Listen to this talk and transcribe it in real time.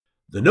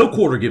The No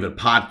Quarter Given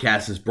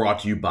podcast is brought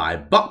to you by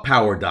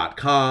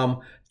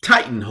BuckPower.com,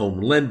 Titan Home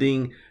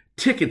Lending,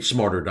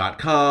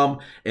 TicketSmarter.com,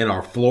 and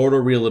our Florida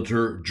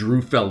realtor,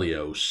 Drew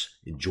Felios.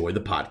 Enjoy the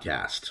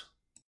podcast.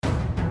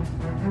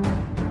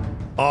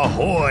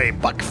 Ahoy,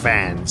 Buck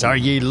fans! Are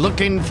ye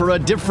looking for a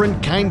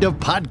different kind of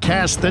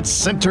podcast that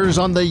centers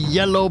on the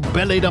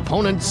yellow-bellied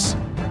opponents?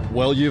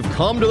 Well, you've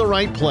come to the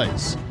right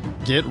place.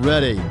 Get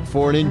ready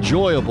for an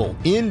enjoyable,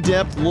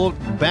 in-depth look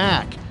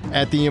back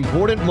at the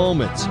important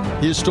moments,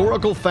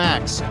 historical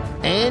facts,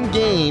 and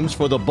games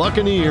for the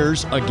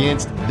Buccaneers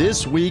against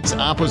this week's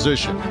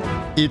opposition.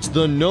 It's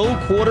the No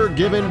Quarter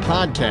Given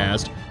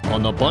podcast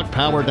on the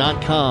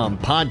BuckPower.com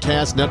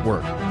podcast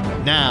network.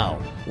 Now,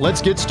 let's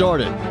get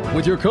started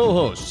with your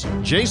co-hosts,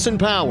 Jason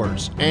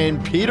Powers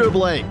and Peter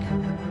Blake.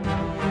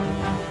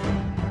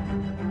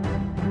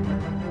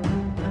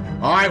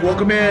 All right,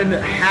 welcome in.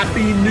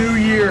 Happy New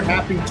Year.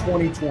 Happy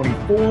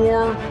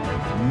 2024.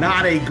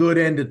 Not a good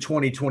end to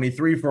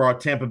 2023 for our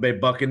Tampa Bay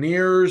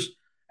Buccaneers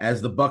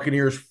as the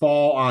Buccaneers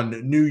fall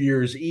on New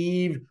Year's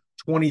Eve,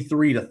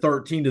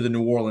 23-13 to the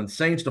New Orleans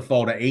Saints to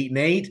fall to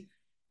 8-8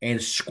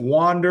 and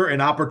squander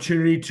an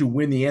opportunity to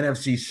win the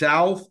NFC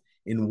South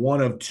in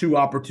one of two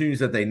opportunities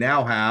that they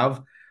now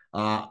have.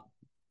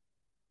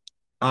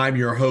 I'm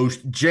your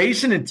host,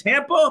 Jason in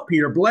Tampa.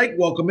 Peter Blake,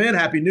 welcome in.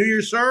 Happy New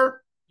Year, sir.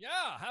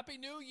 Yeah, Happy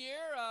New Year.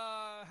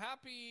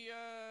 Happy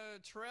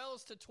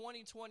trails to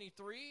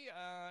 2023.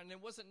 And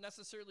it wasn't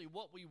necessarily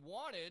what we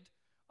wanted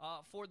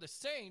for the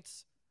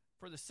Saints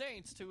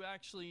to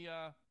actually,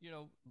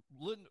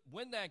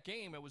 win that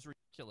game. It was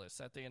ridiculous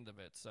at the end of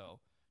it. So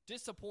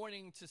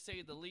disappointing to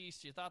say the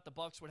least. You thought the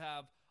Bucs would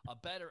have a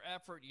better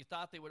effort. You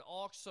thought they would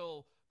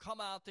also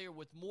come out there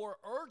with more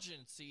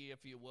urgency, if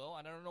you will.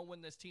 And I don't know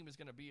when this team is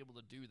going to be able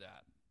to do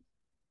that.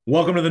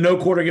 Welcome to the No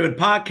Quarter Given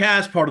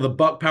podcast, part of the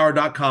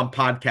BuckPower.com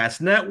podcast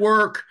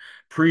network.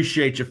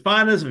 Appreciate you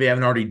finding us. If you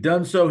haven't already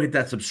done so, hit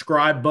that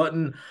subscribe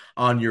button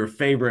on your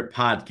favorite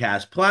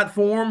podcast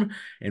platform.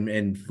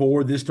 And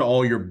forward this to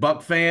all your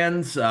Buck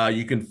fans.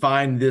 You can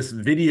find this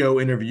video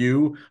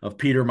interview of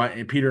Peter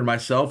and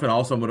myself, and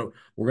also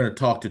we're going to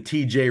talk to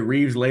TJ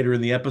Reeves later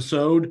in the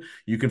episode.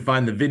 You can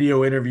find the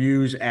video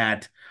interviews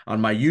on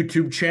my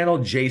YouTube channel,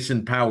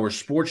 Jason Powers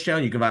Sports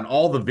Channel. You can find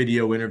all the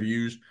video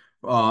interviews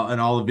and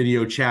all the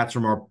video chats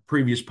from our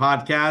previous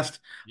podcast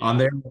on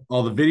there,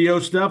 all the video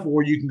stuff,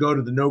 or you can go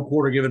to the No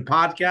Quarter Given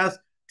podcast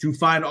to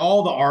find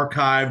all the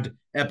archived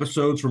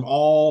episodes from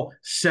all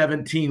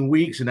 17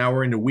 weeks. And now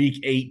we're into week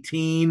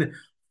 18,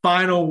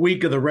 final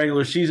week of the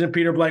regular season.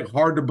 Peter Blake,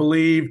 hard to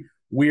believe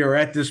we are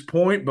at this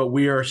point, but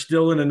we are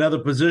still in another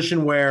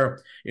position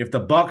where if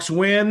the Bucs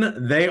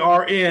win, they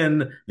are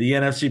in the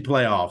NFC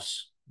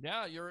playoffs.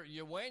 Yeah,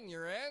 you win,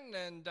 you're in,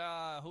 and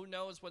who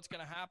knows what's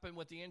going to happen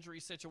with the injury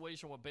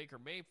situation with Baker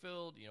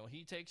Mayfield. You know,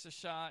 he takes a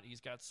shot.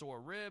 He's got sore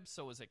ribs.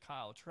 So is it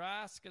Kyle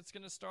Trask that's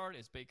going to start?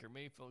 Is Baker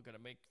Mayfield going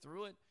to make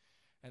through it?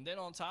 And then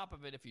on top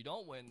of it, if you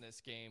don't win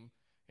this game,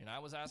 and I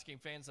was asking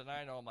fans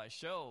tonight on my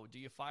show, do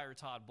you fire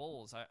Todd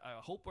Bowles? I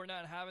hope we're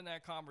not having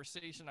that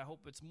conversation. I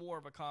hope it's more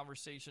of a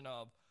conversation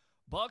of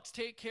Bucs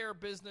take care of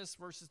business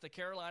versus the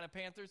Carolina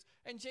Panthers.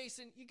 And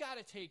Jason, you got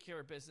to take care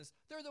of business.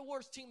 They're the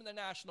worst team in the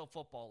National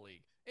Football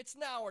League. It's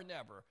now or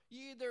never.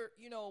 You either,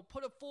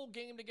 put a full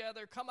game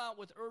together, come out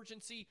with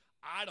urgency.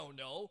 I don't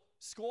know,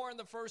 score in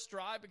the first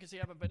drive because you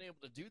haven't been able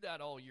to do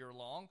that all year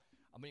long.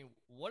 I mean,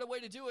 what a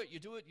way to do it.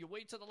 You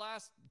wait to the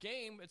last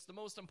game. It's the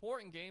most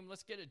important game.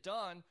 Let's get it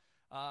done.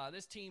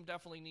 This team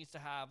definitely needs to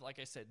have, like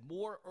I said,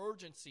 more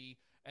urgency,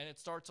 and it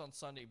starts on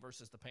Sunday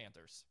versus the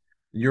Panthers.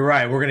 You're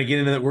right. We're gonna get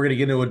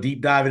into a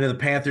deep dive into the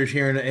Panthers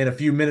here in a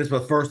few minutes.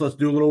 But first, let's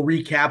do a little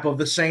recap of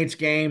the Saints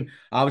game.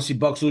 Obviously,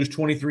 Bucs lose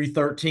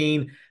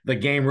 23-13. The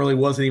game really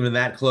wasn't even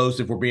that close,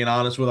 if we're being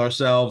honest with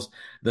ourselves.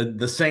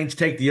 The Saints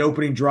take the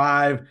opening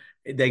drive.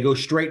 They go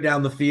straight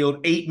down the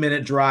field,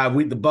 8-minute drive.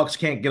 The Bucs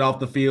can't get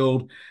off the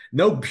field.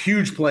 No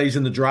huge plays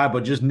in the drive,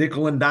 but just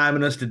nickel and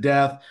diming us to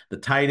death. The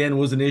tight end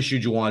was an issue,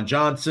 Juwan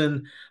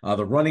Johnson.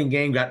 The running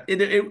game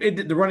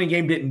the running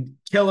game didn't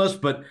kill us,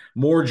 but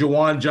more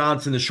Juwan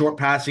Johnson, the short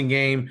passing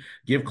game.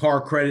 Give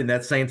Carr credit and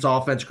that Saints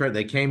offense credit.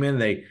 They came in,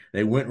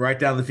 they went right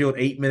down the field,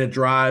 8-minute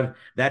drive.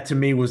 That to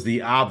me was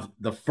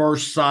the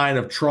first sign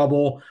of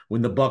trouble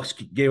when the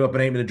Bucs gave up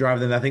an 8-minute drive.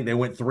 Then I think they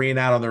went 3 and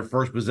out on their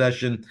first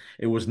possession.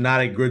 It was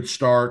not a good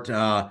start,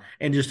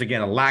 and just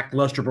again a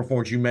lackluster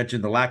performance. You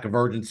mentioned the lack of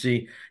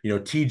urgency.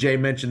 TJ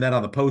mentioned that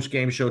on the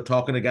post-game show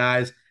talking to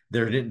guys.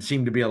 There didn't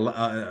seem to be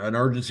an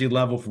urgency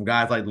level from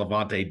guys like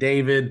Levante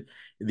David,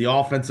 the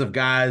offensive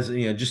guys.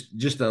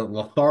 Just a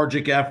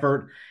lethargic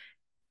effort,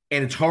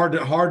 and it's hard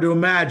to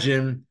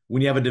imagine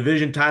when you have a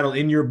division title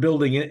in your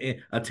building,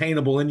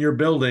 attainable in your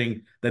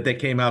building, that they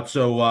came out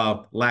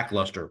so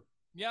lackluster.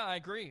 Yeah, I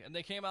agree. And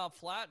they came out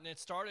flat, and it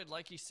started,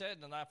 like you said,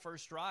 in that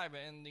first drive.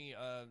 And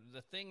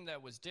the thing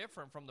that was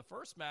different from the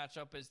first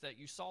matchup is that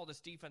you saw this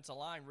defensive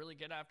line really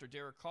get after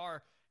Derek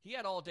Carr. He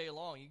had all day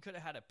long. You could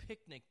have had a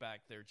picnic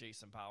back there,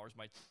 Jason Powers,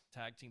 my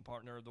tag team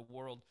partner of the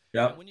world.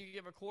 Yeah. And when you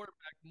give a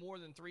quarterback more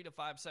than 3 to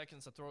 5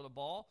 seconds to throw the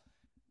ball,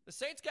 The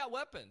Saints got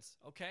weapons,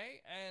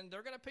 okay, and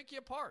they're going to pick you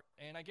apart.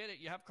 And I get it.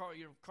 You have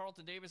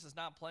Carlton Davis is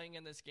not playing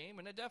in this game,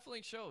 and it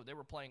definitely showed. They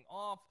were playing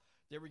off.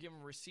 They were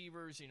giving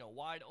receivers,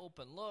 wide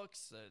open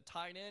looks.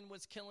 Tight end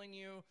was killing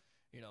you.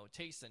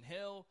 Taysom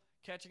Hill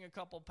catching a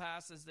couple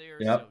passes there.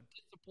 So Yep.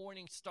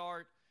 disappointing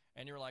start.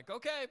 And you're like,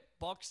 okay,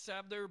 Bucks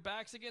have their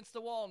backs against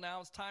the wall.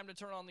 Now it's time to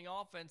turn on the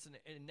offense, and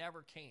it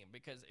never came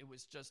because it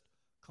was just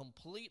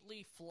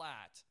completely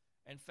flat.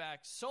 In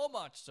fact, so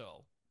much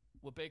so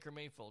with Baker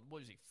Mayfield.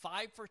 What is he,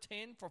 5 for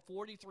 10 for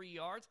 43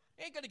 yards?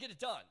 Ain't going to get it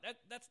done.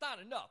 That's not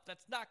enough.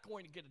 That's not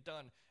going to get it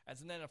done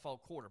as an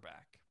NFL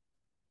quarterback.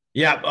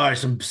 Yeah, all right.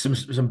 Some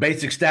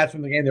basic stats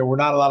from the game. There were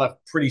not a lot of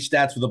pretty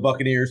stats for the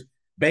Buccaneers.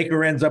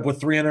 Baker ends up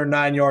with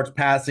 309 yards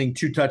passing,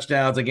 2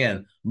 touchdowns.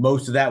 Again,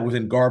 most of that was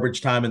in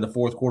garbage time in the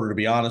fourth quarter, to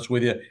be honest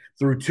with you.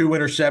 Threw 2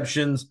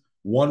 interceptions.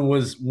 One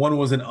was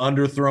an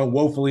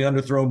woefully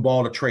underthrown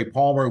ball to Trey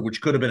Palmer,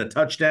 which could have been a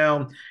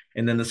touchdown.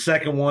 And then the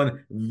second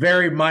one,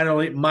 very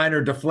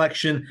minor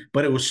deflection,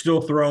 but it was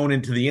still thrown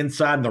into the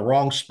inside in the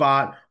wrong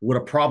spot. Would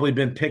have probably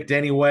been picked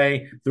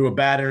anyway. Through a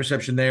bad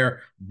interception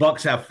there.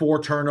 Bucks have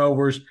 4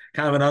 turnovers,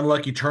 kind of an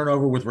unlucky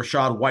turnover with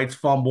Rashad White's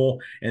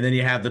fumble, and then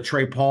you have the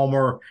Trey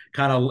Palmer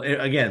kind of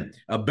again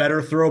a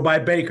better throw by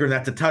Baker.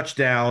 That's a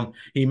touchdown.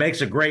 He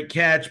makes a great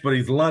catch, but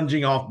he's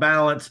lunging off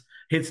balance,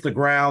 hits the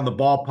ground, the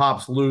ball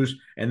pops loose,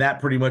 and that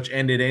pretty much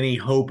ended any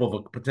hope of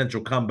a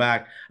potential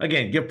comeback.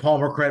 Again, give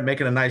Palmer credit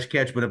making a nice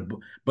catch,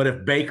 but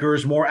if Baker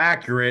is more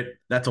accurate,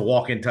 that's a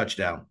walk-in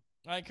touchdown.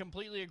 I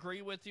completely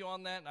agree with you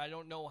on that. I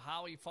don't know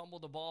how he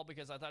fumbled the ball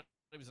because I thought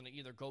it was going to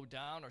either go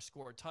down or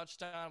score a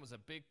touchdown. It was a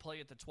big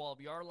play at the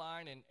 12-yard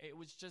line, and it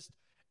was just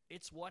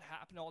it's what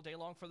happened all day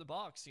long for the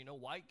Bucs.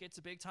 White gets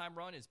a big-time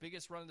run, his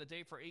biggest run of the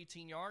day for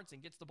 18 yards,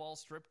 and gets the ball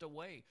stripped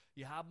away.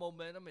 You have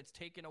momentum, it's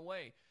taken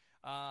away.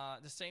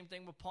 The same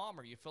thing with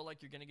Palmer. You feel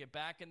like you're going to get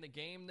back in the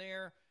game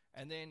there,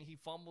 and then he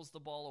fumbles the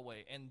ball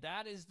away. And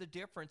that is the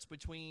difference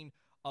between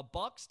a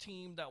Bucs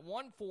team that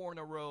won 4 in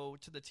a row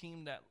to the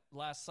team that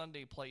last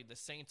Sunday played the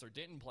Saints or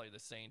didn't play the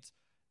Saints.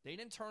 They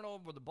didn't turn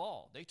over the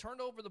ball. They turned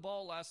over the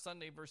ball last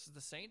Sunday versus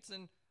the Saints,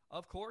 and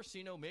of course,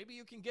 maybe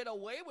you can get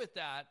away with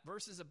that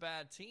versus a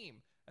bad team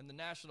in the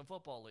National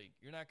Football League.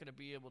 You're not going to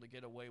be able to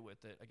get away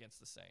with it against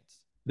the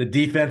Saints. The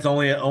defense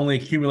only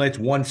accumulates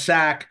 1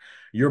 sack.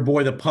 Your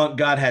boy, the punt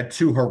god, had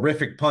 2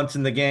 horrific punts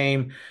in the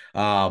game.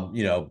 Shank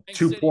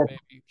Two City, poor.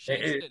 baby.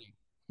 Shank It, City.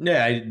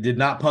 Yeah, he did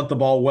not punt the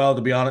ball well.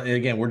 To be honest,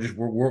 again,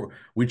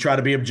 we try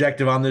to be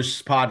objective on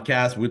this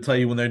podcast. We'll tell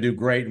you when they do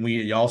great, and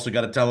you also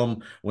got to tell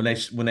them when they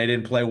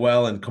didn't play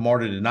well. And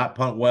Camarda did not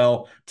punt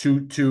well.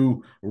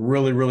 Two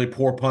really really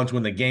poor punts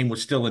when the game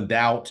was still in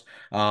doubt.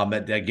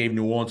 That gave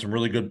New Orleans some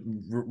really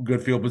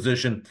good field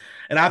position.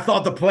 And I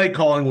thought the play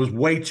calling was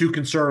way too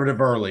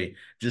conservative early.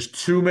 Just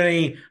too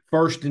many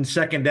first and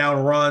second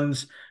down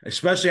runs,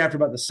 especially after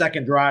about the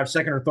second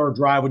or third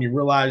drive when you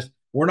realize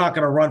we're not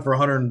going to run for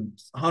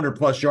 100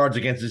 plus yards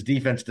against his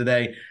defense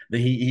today.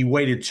 He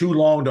waited too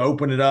long to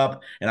open it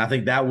up, and I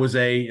think that was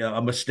a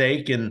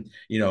mistake. And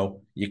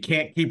you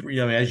can't keep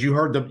as you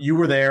heard you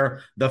were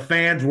there. The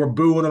fans were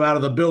booing him out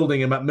of the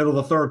building in the middle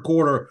of the third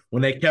quarter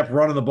when they kept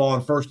running the ball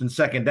on first and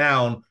second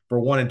down for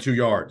 1 and 2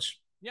 yards.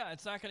 Yeah,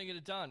 it's not going to get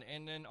it done.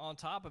 And then on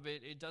top of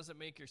it, it doesn't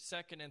make your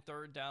second and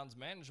third downs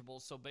manageable.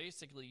 So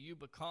basically, you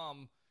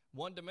become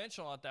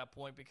one-dimensional at that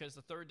point because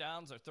the third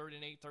downs are 3rd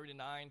and 8, 3rd and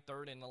 9,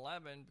 3rd and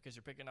 11 because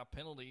you're picking up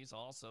penalties.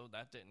 Also,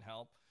 that didn't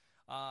help.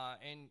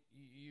 And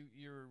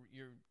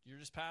you're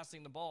just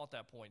passing the ball at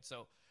that point.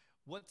 So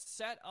what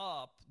set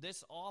up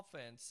this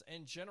offense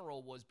in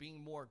general was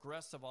being more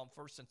aggressive on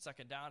first and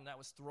second down, and that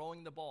was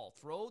throwing the ball.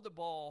 Throw the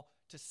ball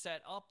to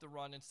set up the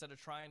run instead of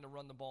trying to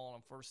run the ball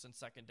on first and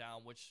second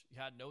down, which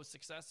had no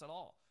success at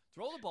all.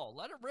 Throw the ball.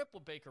 Let it rip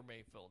with Baker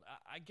Mayfield.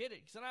 I get it.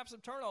 He's going to have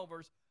some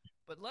turnovers,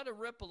 but let it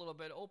rip a little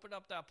bit. Open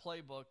up that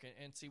playbook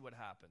and see what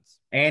happens.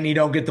 And you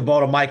don't get the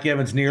ball to Mike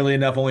Evans nearly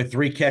enough. Only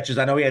 3 catches.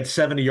 I know he had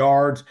 70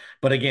 yards,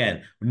 but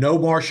again, no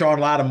Marshawn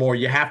Lattimore.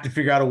 You have to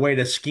figure out a way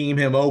to scheme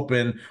him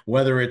open,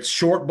 whether it's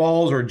short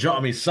balls or jump.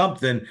 I mean,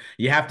 something.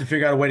 You have to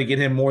figure out a way to get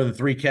him more than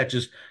 3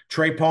 catches.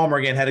 Trey Palmer,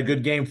 again, had a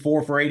good game,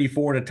 4 for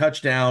 84 and a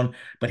touchdown,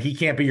 but he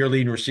can't be your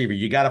leading receiver.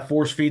 You got to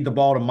force feed the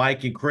ball to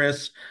Mike and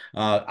Chris.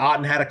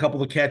 Otten had a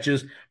couple of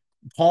catches.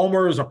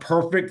 Palmer is a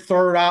perfect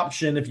third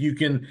option if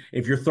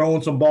you're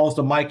throwing some balls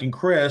to Mike and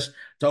Chris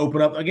to open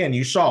up. Again,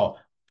 you saw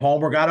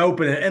Palmer got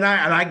open, and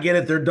I get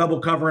it. They're double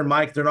covering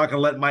Mike. They're not going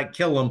to let Mike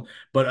kill him.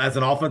 But as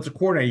an offensive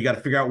coordinator, you got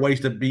to figure out ways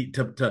to beat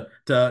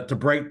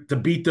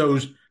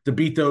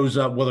those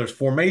whether it's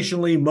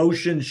formationally,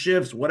 motion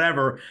shifts,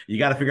 whatever. You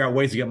got to figure out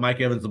ways to get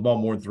Mike Evans the ball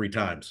more than 3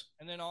 times.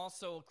 And then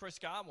also Chris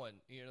Godwin,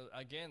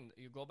 again,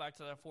 you go back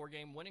to that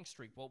 4-game winning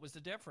streak. What was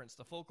the difference?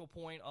 The focal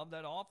point of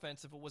that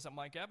offense, if it wasn't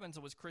Mike Evans,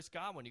 it was Chris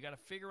Godwin. You got to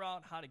figure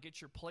out how to get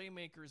your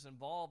playmakers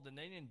involved, and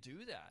they didn't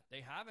do that.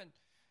 They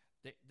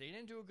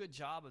didn't do a good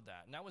job of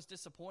that, and that was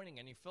disappointing.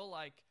 And you feel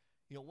like,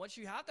 once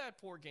you have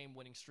that 4-game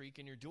winning streak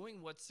and you're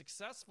doing what's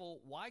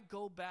successful, why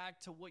go back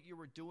to what you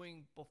were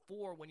doing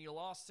before when you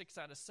lost 6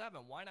 out of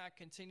 7? Why not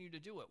continue to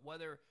do it?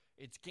 Whether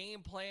it's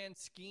game plan,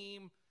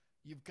 scheme,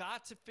 You've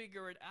got to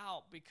figure it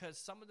out because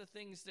some of the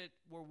things that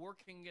were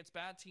working against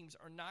bad teams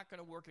are not going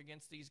to work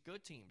against these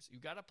good teams.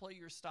 You've got to play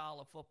your style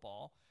of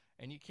football,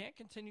 and you can't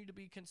continue to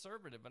be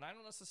conservative. And I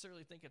don't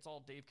necessarily think it's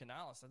all Dave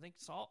Canales. I think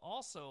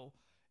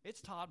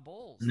it's Todd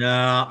Bowles.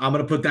 No, I'm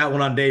going to put that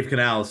one on Dave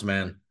Canales,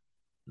 man.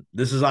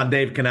 This is on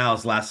Dave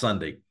Canales last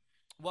Sunday.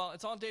 Well,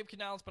 it's on Dave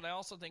Canales, but I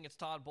also think it's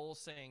Todd Bowles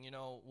saying,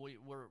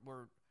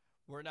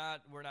 we're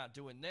not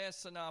doing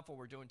this enough, or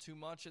we're doing too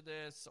much of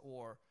this,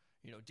 or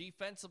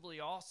defensively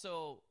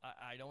also,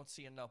 I don't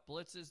see enough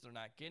blitzes. They're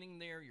not getting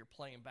there. You're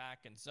playing back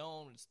in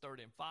zone. It's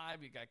 3rd and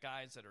 5. You got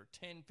guys that are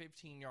 10,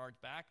 15 yards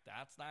back.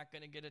 That's not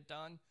going to get it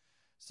done.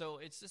 So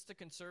it's just the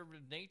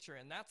conservative nature,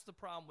 and that's the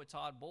problem with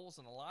Todd Bowles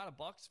and a lot of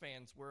Bucs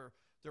fans where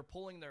they're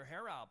pulling their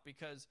hair out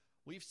because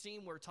we've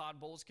seen where Todd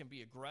Bowles can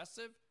be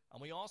aggressive,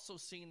 and we also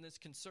seen this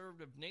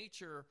conservative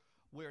nature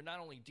where not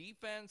only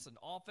defense and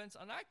offense,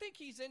 and I think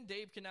he's in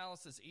Dave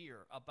Canales' ear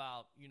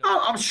about,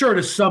 I'm sure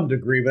to some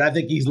degree, but I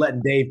think he's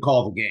letting Dave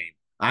call the game.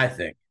 I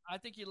think. I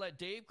think you let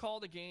Dave call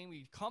the game.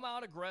 You come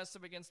out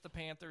aggressive against the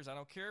Panthers. I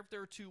don't care if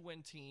they're a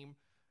 2-win team.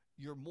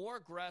 You're more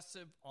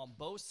aggressive on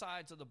both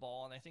sides of the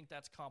ball, and I think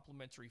that's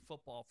complementary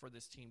football for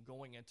this team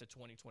going into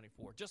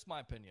 2024. Just my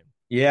opinion.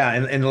 Yeah,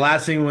 and the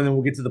last thing, when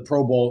we'll get to the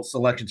Pro Bowl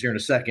selections here in a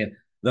second.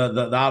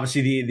 The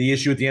obviously the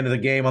issue at the end of the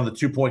game on the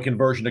 2-point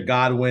conversion to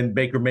Godwin,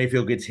 Baker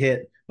Mayfield gets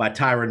hit by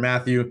Tyrann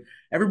Mathieu.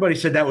 Everybody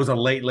said that was a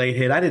late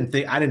hit. I didn't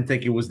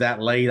think it was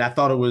that late. I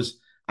thought it was.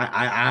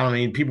 I don't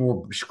mean,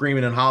 people were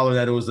screaming and hollering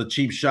that it was a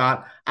cheap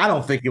shot. I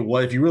don't think it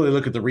was. If you really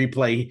look at the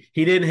replay,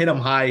 he didn't hit him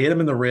high, he hit him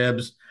in the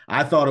ribs.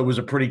 I thought it was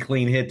a pretty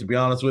clean hit, to be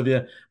honest with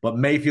you. But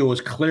Mayfield was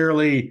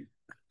clearly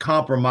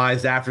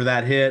compromised after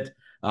that hit.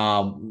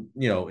 And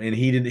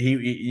he didn't.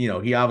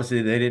 He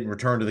obviously, they didn't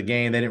return to the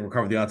game. They didn't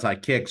recover the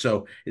onside kick,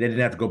 so they didn't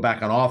have to go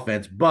back on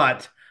offense.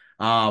 But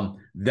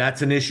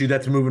that's an issue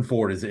that's moving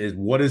forward. Is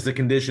what is the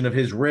condition of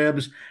his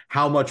ribs?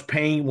 How much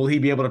pain will he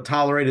be able to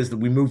tolerate as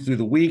we move through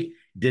the week?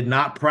 Did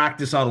not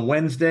practice on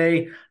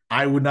Wednesday.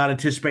 I would not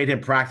anticipate him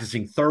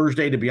practicing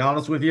Thursday, to be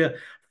honest with you.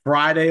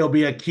 Friday will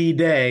be a key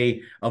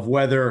day of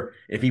whether,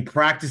 if he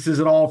practices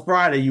at all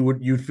Friday,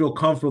 you'd feel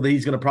comfortable that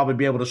he's going to probably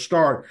be able to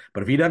start.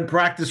 But if he doesn't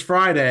practice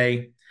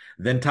Friday,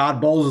 then Todd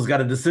Bowles has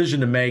got a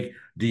decision to make.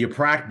 Do you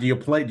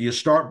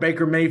start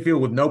Baker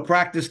Mayfield with no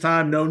practice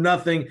time, no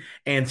nothing,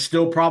 and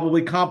still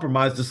probably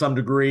compromised to some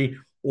degree?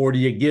 Or do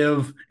you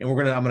give, and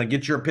I'm gonna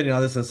get your opinion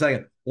on this in a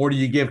second, or do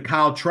you give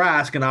Kyle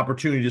Trask an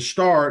opportunity to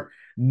start,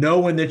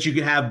 knowing that you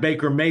could have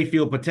Baker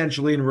Mayfield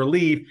potentially in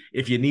relief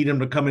if you need him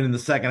to come in the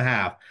second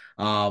half?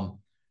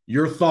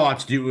 Your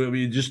thoughts? Do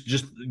you just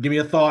give me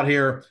a thought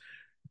here?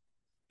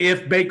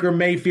 If Baker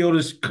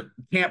Mayfield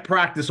can't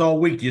practice all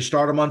week, do you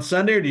start him on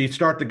Sunday, or do you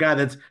start the guy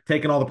that's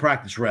taking all the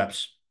practice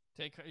reps?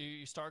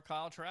 You start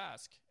Kyle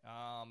Trask,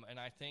 and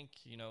I think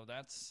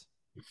that's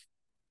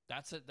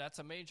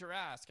a major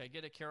ask. I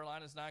get it.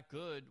 Carolina's not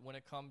good when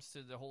it comes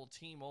to the whole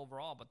team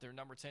overall, but they're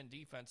number 10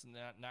 defense in the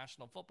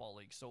National Football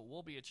League, so it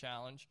will be a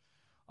challenge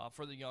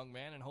for the young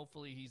man, and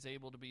hopefully he's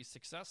able to be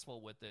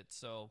successful with it.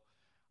 So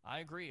I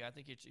agree. I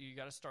think you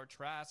got to start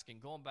Trask, and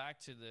going back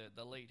to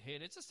the late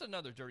hit, it's just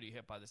another dirty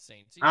hit by the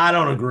Saints. I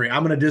don't agree.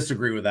 I'm going to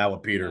disagree with that one,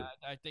 Peter.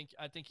 I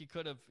think you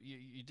could have.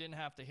 You didn't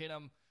have to hit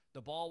him.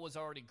 The ball was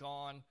already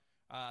gone.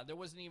 There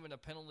wasn't even a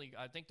penalty.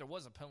 I think there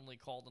was a penalty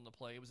called on the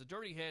play. It was a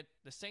dirty hit.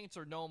 The Saints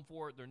are known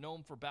for it. They're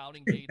known for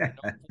Bowden Gate. They're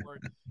known for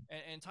it.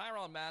 And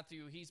Tyrann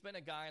Mathieu, he's been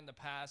a guy in the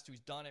past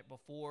who's done it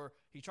before.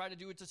 He tried to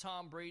do it to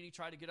Tom Brady,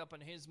 tried to get up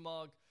in his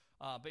mug,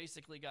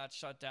 basically got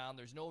shut down.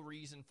 There's no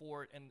reason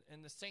for it.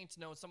 And the Saints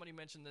know, somebody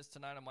mentioned this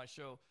tonight on my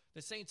show,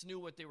 the Saints knew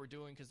what they were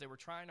doing because they were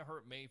trying to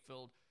hurt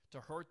Mayfield, to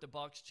hurt the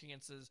Bucs'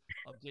 chances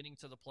of getting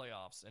to the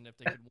playoffs, and if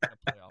they could win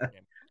a playoff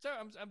game. So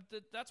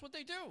that's what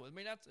they do. I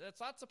mean, that's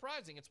not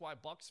surprising. It's why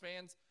Bucs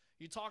fans,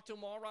 you talk to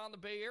them all around the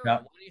Bay Area.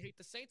 Yep. Why do you hate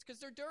the Saints? Because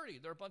they're dirty.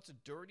 They're a bunch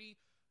of dirty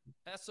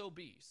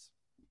SOBs.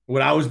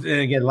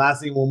 And again,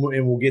 last thing,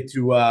 we'll get to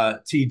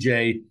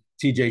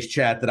TJ's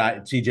chat that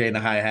TJ and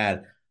I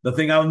had. The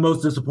thing I was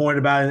most disappointed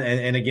about,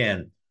 and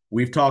again,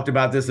 we've talked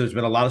about this. There's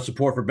been a lot of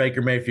support for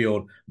Baker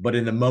Mayfield, but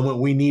in the moment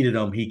we needed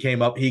him, he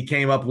came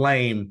up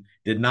lame.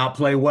 Did not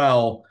play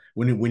well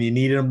when you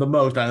needed him the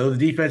most. I know the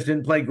defense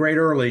didn't play great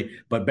early,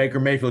 but Baker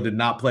Mayfield did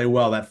not play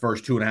well that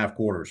first 2.5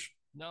 quarters.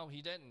 No,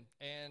 he didn't,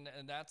 and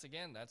that's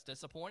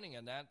disappointing,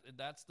 and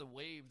that's the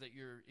wave that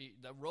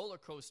the roller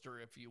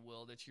coaster, if you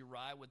will, that you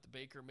ride with the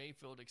Baker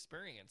Mayfield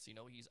experience.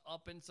 He's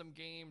up in some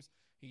games,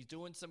 he's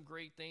doing some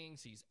great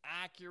things, he's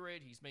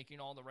accurate, he's making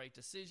all the right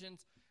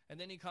decisions, and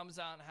then he comes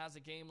out and has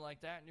a game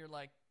like that, and you're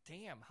like,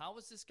 damn, how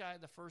was this guy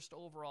the first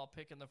overall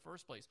pick in the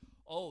first place?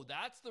 Oh,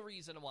 that's the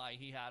reason why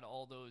he had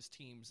all those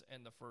teams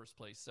in the first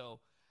place. So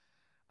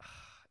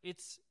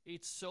it's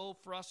so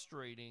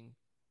frustrating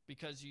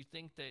because you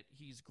think that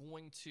he's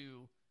going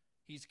to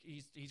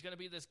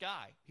be this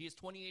guy. He has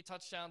 28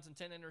 touchdowns and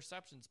 10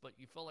 interceptions, but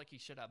you feel like he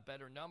should have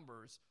better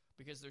numbers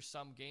because there's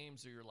some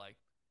games where you're like,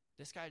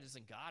 this guy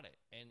doesn't got it.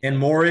 And And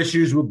more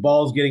issues with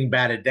balls getting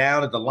batted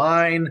down at the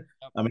line.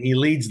 yep. I mean, he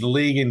leads the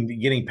league in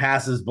getting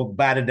passes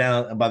batted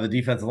down by the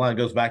defensive line. It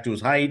goes back to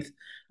his height.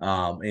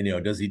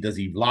 And does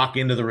he lock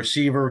into the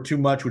receiver too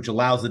much, which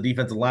allows the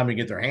defensive lineman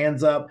to get their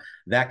hands up?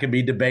 That can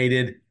be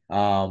debated.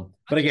 I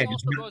But think again, it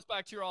also goes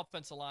back to your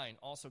offensive line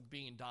also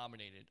being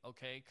dominated,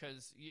 okay?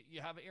 Because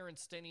you have Aaron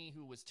Stinney,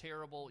 who was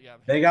terrible. You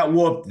have they him. got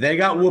whooped. They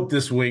got whooped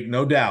this week,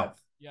 no doubt.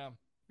 Yeah,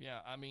 yeah.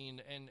 I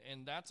mean,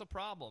 and that's a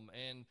problem,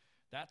 and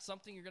that's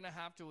something you're going to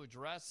have to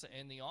address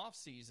in the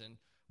offseason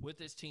with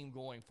this team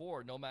going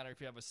forward, no matter if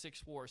you have a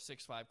 6'4",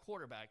 6'5"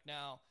 quarterback.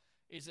 Now,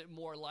 is it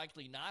more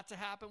likely not to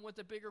happen with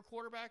a bigger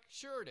quarterback?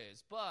 Sure it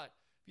is, but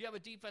if you have a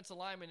defensive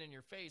lineman in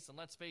your face, and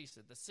let's face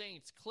it, the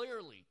Saints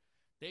clearly –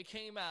 they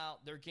came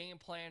out, their game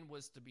plan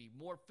was to be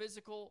more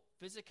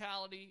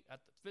physicality,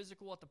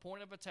 physical at the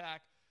point of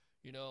attack,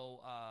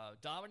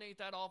 dominate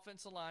that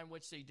offensive line,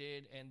 which they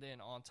did, and then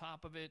on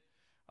top of it,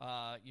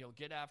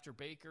 get after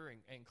Baker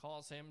and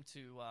cause him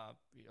to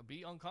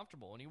be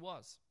uncomfortable, and he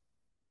was.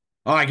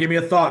 All right, give me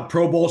a thought.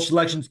 Pro Bowl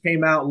selections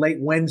came out late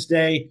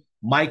Wednesday.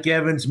 Mike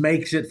Evans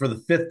makes it for the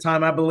fifth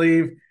time, I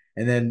believe.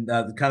 And then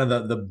kind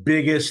of the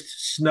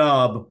biggest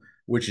snub,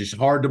 which is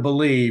hard to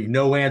believe,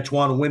 no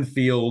Antoine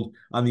Winfield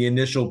on the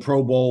initial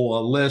Pro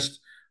Bowl list.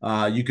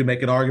 You could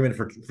make an argument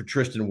for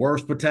Tristan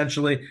Wirfs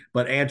potentially,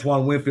 but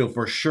Antoine Winfield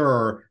for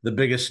sure the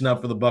biggest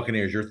snub for the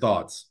Buccaneers. Your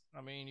thoughts?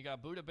 I mean, you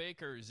got Budda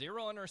Baker,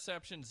 0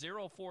 interceptions,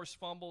 0 forced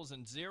fumbles,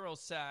 and 0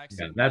 sacks.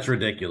 Yeah, And that's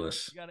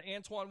ridiculous. you got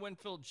Antoine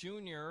Winfield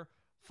Jr.,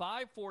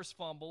 5 forced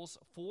fumbles,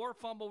 4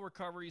 fumble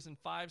recoveries, and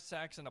 5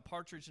 sacks, and a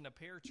partridge in a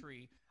pear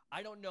tree.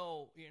 I don't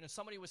know.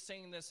 Somebody was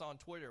saying this on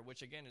Twitter,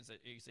 which again is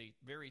a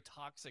very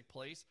toxic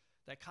place,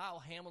 that Kyle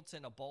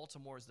Hamilton of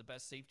Baltimore is the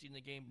best safety in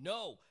the game.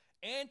 No,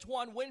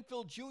 Antoine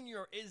Winfield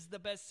Jr. is the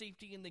best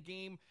safety in the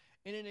game,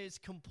 and it is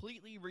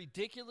completely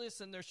ridiculous,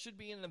 and there should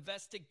be an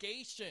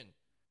investigation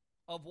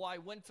of why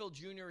Winfield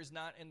Jr. is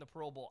not in the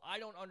Pro Bowl. I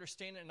don't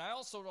understand it, and I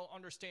also don't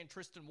understand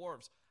Tristan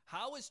Wirfs.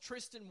 How is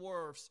Tristan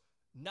Wirfs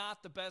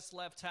not the best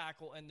left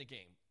tackle in the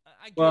game?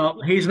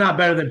 Well, he's not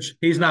better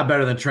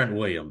than Trent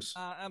Williams.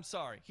 I'm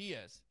sorry, he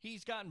is.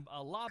 He's gotten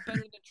a lot better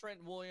than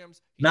Trent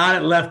Williams. Not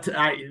at left.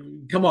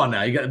 Come on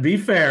now, you got to be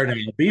fair now.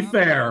 Be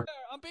fair.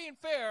 I'm being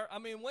fair. I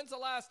mean, when's the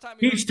last time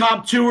He's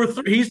top 2 or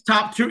 3? He's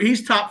top 2.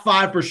 He's top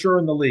 5 for sure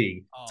in the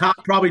league. Oh,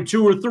 top probably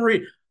 2 or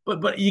 3.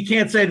 But you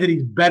can't say that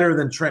he's better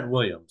than Trent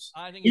Williams.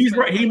 I think he's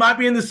right. He might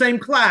be in the same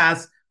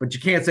class, but you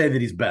can't say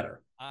that he's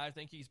better. I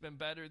think he's been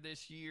better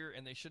this year,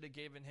 and they should have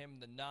given him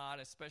the nod,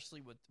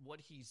 especially with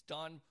what he's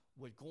done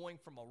with going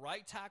from a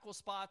right tackle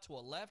spot to a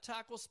left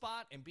tackle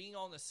spot and being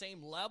on the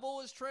same level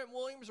as Trent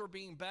Williams or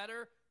being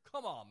better.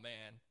 Come on,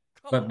 man.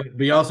 But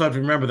you also have to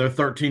remember they're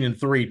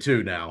 13-3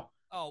 too now.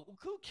 Oh,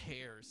 who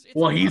cares?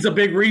 He's a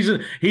big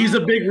reason. He's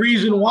a big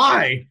reason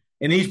why,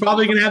 and he's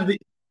probably going to have the.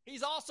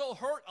 He's also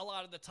hurt a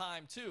lot of the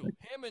time, too.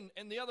 Him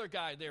and the other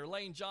guy there,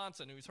 Lane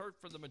Johnson, who's hurt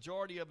for the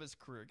majority of his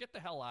career. Get the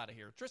hell out of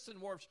here. Tristan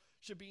Wirfs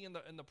should be in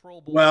the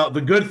Pro Bowl. Well,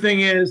 the good thing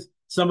is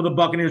some of the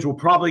Buccaneers will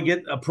probably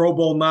get a Pro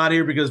Bowl nod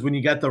here because when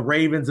you got the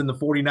Ravens and the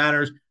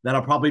 49ers,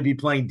 that'll probably be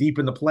playing deep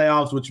in the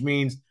playoffs, which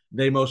means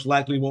they most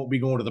likely won't be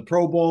going to the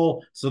Pro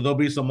Bowl. So there'll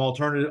be some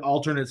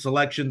alternate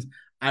selections.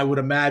 I would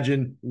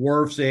imagine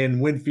Wirfs and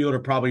Winfield are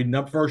probably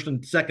first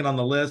and second on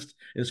the list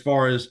as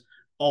far as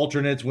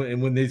alternates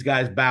when these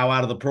guys bow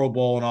out of the Pro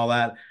Bowl and all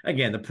that.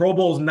 Again, the Pro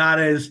Bowl is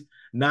not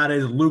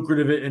as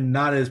lucrative and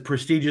not as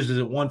prestigious as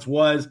it once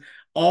was.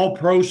 All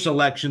pro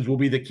selections will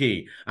be the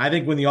key. I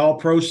think when the all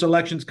pro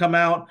selections come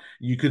out,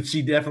 you could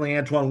see definitely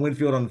Antoine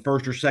Winfield on the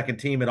first or second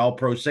team at all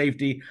pro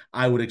safety.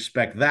 I would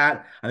expect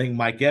that. I think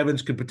Mike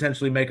Evans could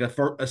potentially make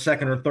a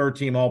second or third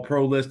team all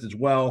pro list as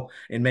well,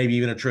 and maybe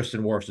even a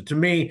Tristan Wirfs. So to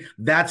me,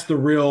 that's the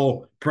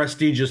real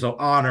prestigious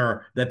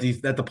honor that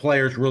the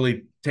players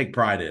really take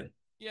pride in.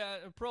 Yeah,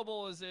 Pro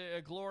Bowl is a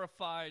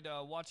glorified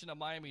watching a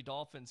Miami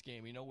Dolphins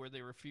game, where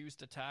they refuse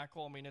to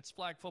tackle. I mean, it's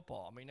flag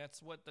football. I mean,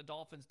 that's what the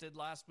Dolphins did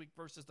last week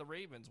versus the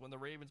Ravens when the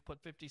Ravens put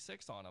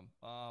 56 on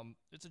them.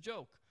 It's a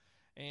joke.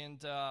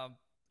 And,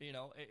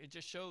 it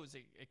just shows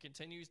it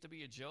continues to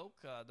be a joke.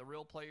 The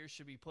real players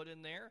should be put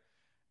in there.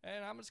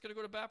 And I'm just going to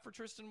go to bat for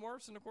Tristan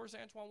Wirfs and, of course,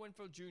 Antoine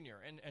Winfield Jr.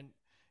 And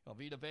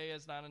Vita Vea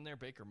is not in there.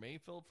 Baker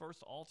Mayfield,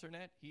 first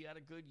alternate. He had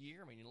a good year.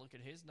 I mean, you look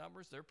at his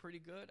numbers. They're pretty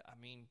good. I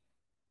mean,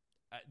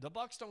 the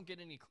Bucs don't get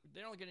any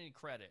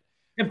credit.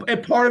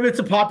 And part of it's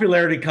a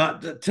popularity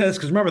contest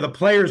because remember the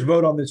players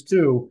vote on this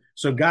too.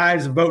 So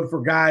guys vote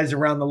for guys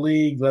around the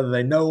league, whether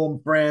they know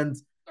them,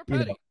 friends. They're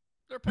petty.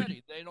 They're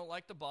petty. They don't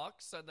like the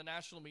Bucs. The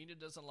national media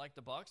doesn't like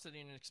the Bucs. They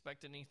didn't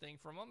expect anything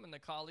from them, and the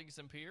colleagues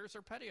and peers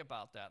are petty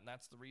about that. And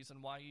that's the reason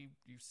why you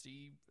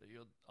see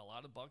a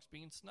lot of Bucs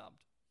being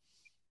snubbed.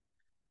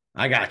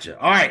 I got you.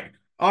 All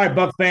right,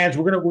 Buck fans,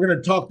 we're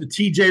gonna talk to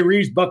TJ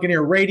Reeves,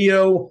 Buccaneer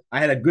Radio. I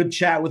had a good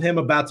chat with him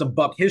about some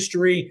Buck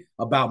history,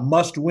 about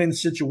must-win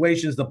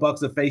situations the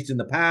Bucs have faced in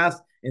the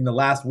past, in the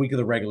last week of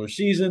the regular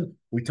season.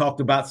 We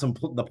talked about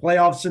the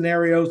playoff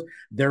scenarios.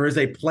 There is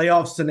a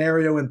playoff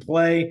scenario in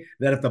play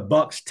that if the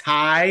Bucks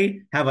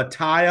have a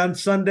tie on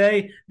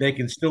Sunday, they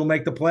can still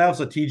make the playoffs.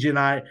 So TJ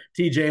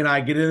and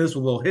I get into this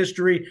with a little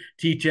history.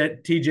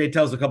 TJ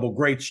tells a couple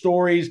great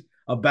stories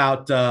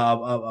about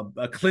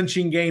a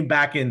clinching game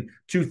back in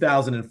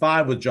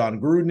 2005 with John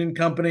Gruden and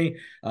company,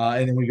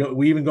 and then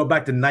we even go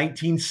back to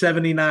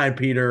 1979,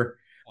 Peter,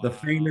 the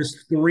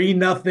famous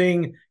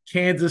 3-0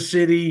 Kansas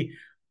City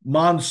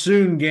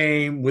monsoon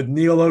game with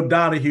Neil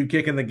O'Donohue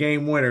kicking the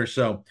game winner.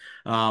 So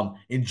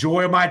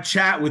enjoy my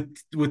chat with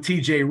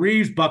TJ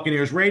Reeves,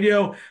 Buccaneers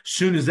Radio.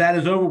 Soon as that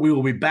is over, we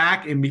will be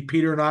back, and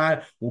Peter and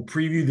I will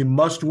preview the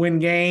must-win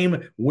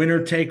game,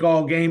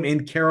 winner-take-all game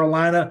in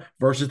Carolina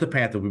versus the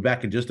Panthers. We'll be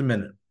back in just a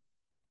minute.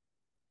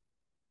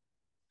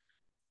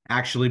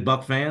 Actually,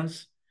 Buck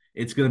fans,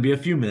 it's going to be a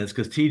few minutes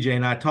because TJ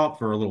and I talked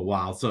for a little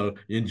while. So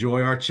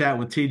enjoy our chat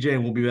with TJ,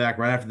 and we'll be back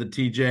right after the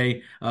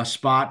TJ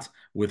spot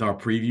with our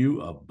preview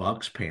of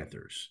Bucks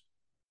Panthers.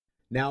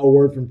 Now, a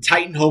word from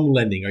Titan Home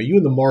Lending. Are you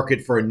in the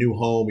market for a new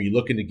home? Are you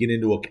looking to get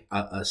into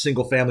a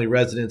single-family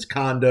residence,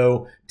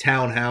 condo,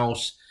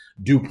 townhouse,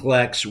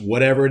 duplex,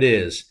 whatever it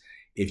is?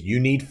 If you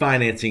need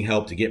financing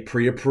help to get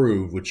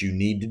pre-approved, which you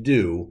need to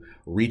do,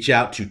 reach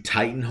out to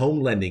Titan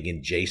Home Lending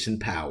and Jason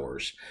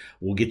Powers.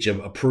 We'll get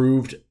you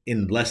approved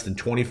in less than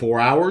 24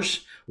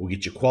 hours. We'll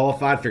get you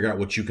qualified, figure out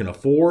what you can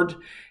afford,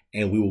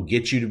 and we will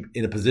get you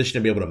in a position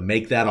to be able to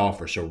make that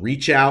offer. So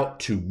reach out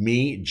to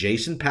me,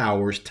 Jason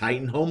Powers,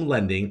 Titan Home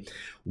Lending.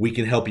 We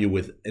can help you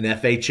with an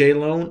FHA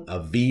loan,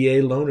 a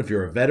VA loan if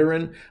you're a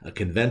veteran, a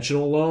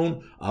conventional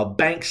loan, a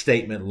bank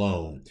statement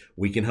loan.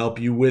 We can help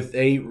you with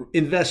a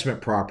investment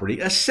property,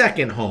 a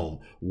second home.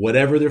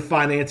 Whatever their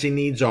financing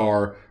needs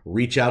are,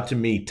 reach out to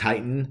me,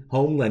 Titan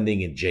Home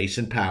Lending and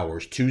Jason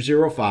Powers,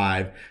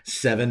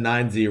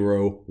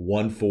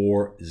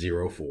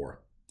 205-790-1404.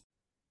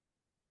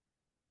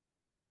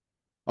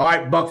 All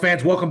right, Buck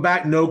fans, welcome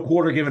back. No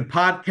Quarter Given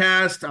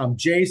podcast. I'm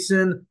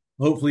Jason.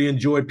 Hopefully you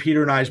enjoyed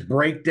Peter and I's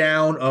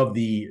breakdown of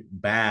the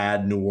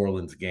bad New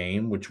Orleans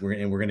game, we're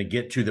going to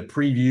get to the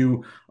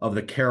preview of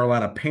the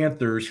Carolina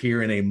Panthers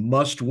here in a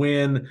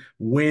must-win,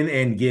 win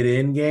and get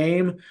in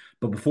game.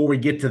 But before we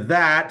get to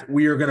that,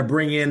 we are going to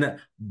bring in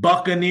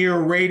Buccaneer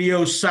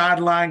Radio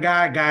sideline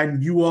guy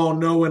you all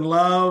know and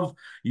love.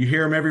 You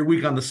hear him every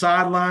week on the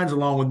sidelines,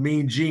 along with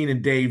Mean Gene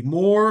and Dave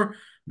Moore.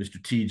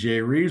 Mr.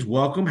 TJ Reeves,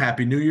 welcome.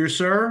 Happy New Year,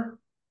 sir.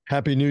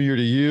 Happy New Year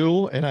to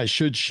you. And I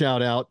should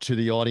shout out to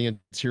the audience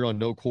here on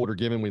No Quarter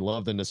Given. We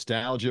love the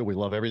nostalgia. We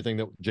love everything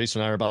that Jason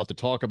and I are about to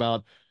talk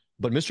about.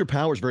 But Mr.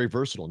 Powers is very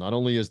versatile. Not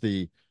only is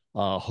the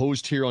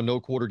host here on No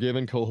Quarter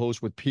Given,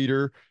 co-host with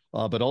Peter,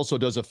 but also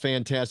does a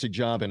fantastic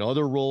job in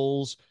other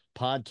roles,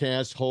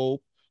 podcast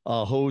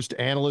host,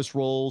 analyst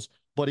roles,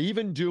 but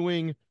even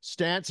doing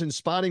stats and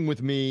spotting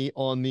with me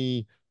on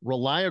the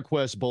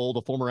ReliaQuest Bowl,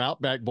 the former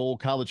Outback Bowl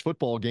college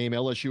football game,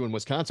 LSU and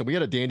Wisconsin. We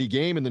had a dandy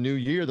game in the new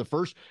year. The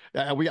first,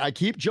 I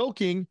keep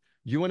joking,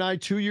 you and I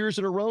 2 years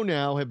in a row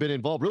now have been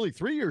involved, really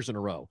 3 years in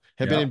a row,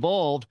 have been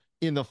involved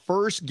in the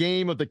first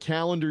game of the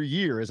calendar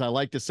year, as I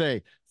like to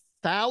say.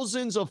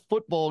 Thousands of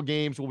football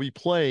games will be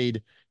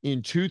played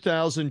in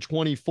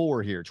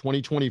 2024 here,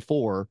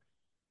 2024,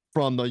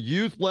 from the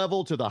youth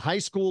level to the high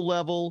school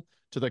level,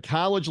 to the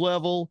college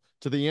level,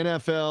 to the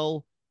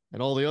NFL,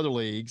 and all the other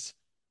leagues.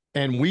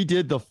 And we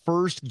did the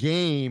first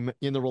game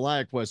in the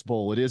ReliaQuest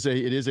Bowl. It is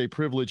a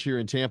privilege here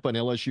in Tampa, and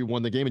LSU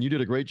won the game. And you did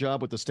a great job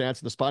with the stats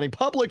and the spotting.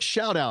 Public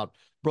shout out,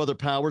 Brother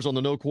Powers, on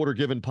the No Quarter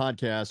Given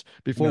podcast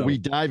before we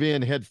dive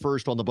in head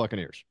first on the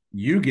Buccaneers.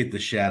 You get the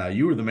shout out.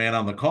 You were the man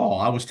on the call.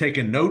 I was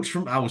taking notes,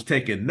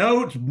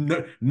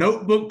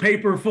 notebook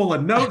paper full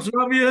of notes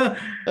from you,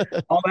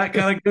 all that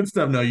kind of good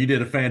stuff. No, you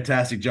did a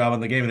fantastic job on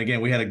the game. And again,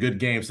 we had a good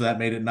game, so that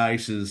made it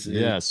nice.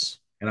 Yes.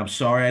 And I'm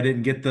sorry I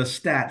didn't get the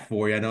stat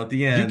for you. I know at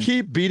the end. You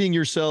keep beating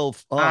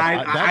yourself up.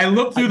 I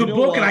looked through the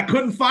book and I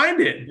couldn't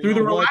find it through the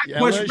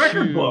ReliaQuest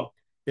record book.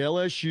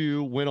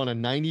 LSU went on a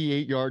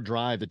 98-yard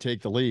drive to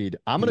take the lead.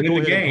 I'm going to go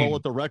ahead and call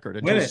it the record.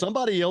 Until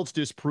somebody else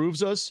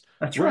disproves us,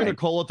 we're going to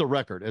call it the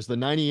record as the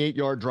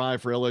 98-yard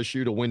drive for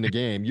LSU to win the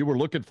game. You were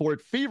looking for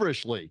it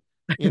feverishly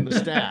in the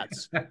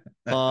stats,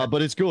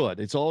 but it's good.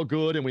 It's all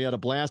good, and we had a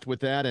blast with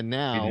that.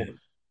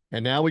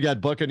 And now we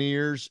got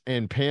Buccaneers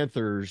and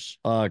Panthers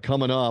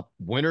coming up.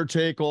 Winner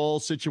take all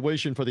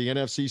situation for the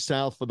NFC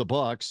South for the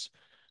Bucks.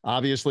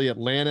 Obviously,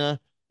 Atlanta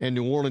and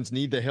New Orleans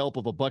need the help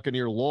of a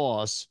Buccaneer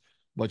loss,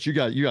 but you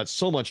got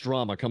so much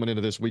drama coming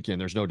into this weekend.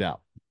 There's no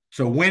doubt.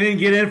 So win and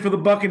get in for the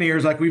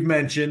Buccaneers, like we've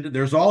mentioned.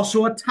 There's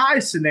also a tie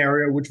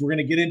scenario, which we're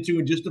going to get into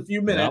in just a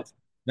few minutes.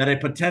 That a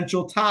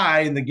potential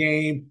tie in the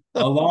game,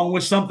 along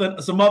with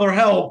some other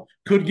help,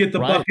 could get the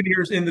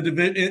Buccaneers in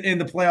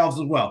the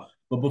playoffs as well.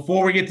 But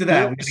before we get to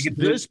that,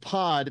 this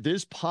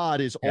pod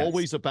is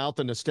always about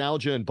the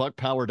nostalgia and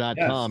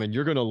buckpower.com. And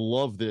you're going to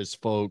love this,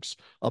 folks,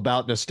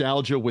 about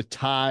nostalgia with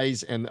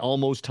ties and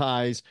almost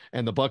ties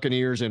and the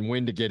Buccaneers and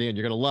when to get in.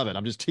 You're going to love it.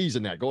 I'm just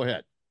teasing that. Go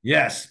ahead.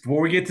 Yes. Before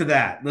we get to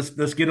that,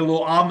 let's get a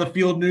little on the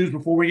field news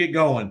before we get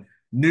going.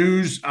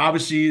 news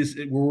obviously is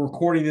we're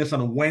recording this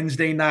on a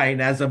Wednesday night,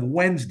 and as of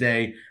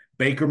Wednesday,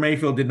 Baker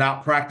Mayfield did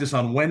not practice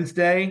on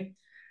Wednesday.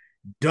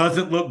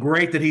 Doesn't look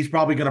great that he's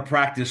probably going to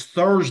practice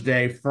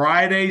Thursday.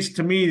 Friday's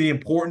to me the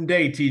important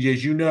day, TJ.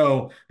 As you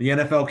know, the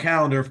NFL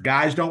calendar, if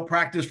guys don't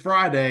practice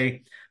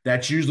Friday,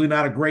 that's usually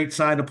not a great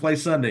sign to play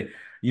Sunday.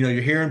 You know,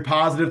 you're hearing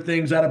positive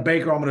things out of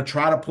Baker. I'm going to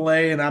try to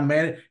play,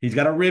 and he's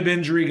got a rib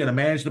injury, going to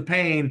manage the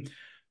pain.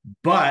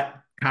 But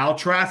Kyle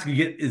Trask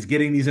is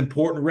getting these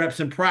important reps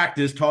in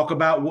practice. Talk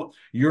about what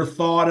your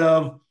thought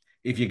of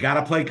if you got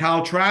to play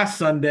Kyle Trask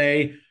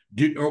Sunday,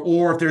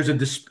 or if there's a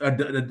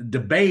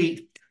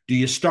debate. Do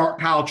you start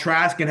Kyle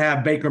Trask and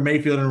have Baker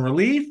Mayfield in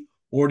relief,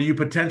 or do you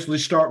potentially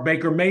start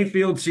Baker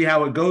Mayfield, see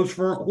how it goes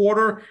for a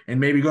quarter, and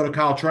maybe go to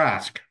Kyle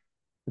Trask?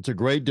 It's a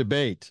great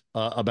debate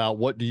about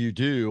what do you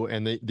do.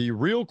 And the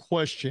real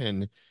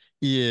question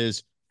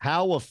is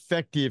how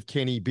effective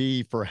can he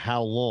be for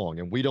how long?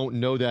 And we don't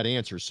know that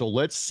answer. So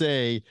let's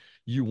say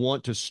you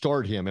want to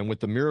start him. And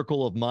with the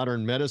miracle of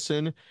modern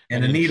medicine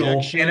And and a needle, and a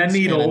injections and a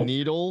needle.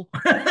 needle,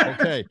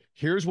 okay,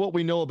 here's what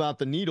we know about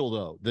the needle,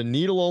 though. The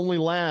needle only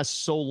lasts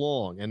so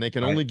long, and they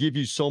can Right. only give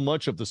you so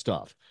much of the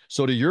stuff.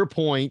 So to your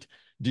point,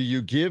 do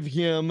you give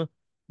him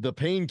the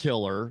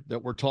painkiller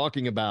that we're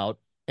talking about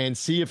and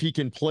see if he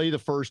can play the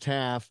first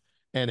half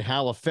and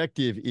how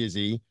effective is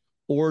he?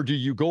 Or do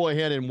you go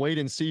ahead and wait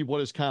and see what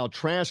does Kyle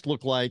Trask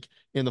look like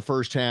in the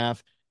first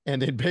half,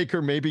 and then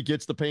Baker maybe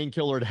gets the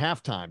painkiller at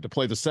halftime to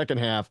play the second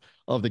half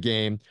of the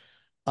game?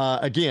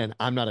 Again,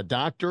 I'm not a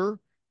doctor.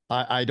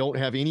 I don't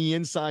have any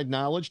inside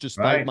knowledge,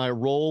 despite Right. my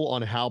role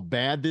on how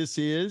bad this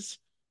is.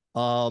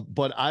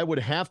 But I would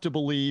have to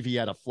believe he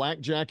had a flak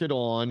jacket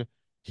on.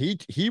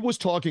 He was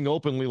talking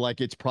openly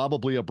like it's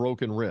probably a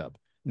broken rib.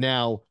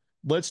 Now,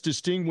 let's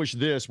distinguish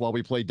this while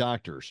we play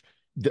doctors.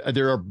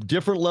 There are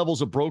different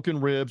levels of broken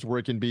ribs where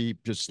it can be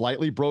just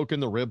slightly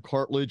broken, the rib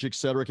cartilage, et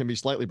cetera, can be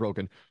slightly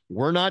broken.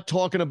 We're not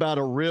talking about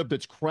a rib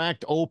that's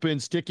cracked open,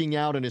 sticking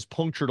out, and is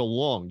punctured a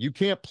lung. You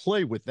can't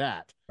play with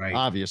that, Right.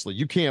 obviously.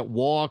 You can't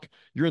walk.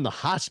 You're in the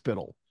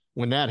hospital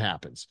when that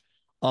happens.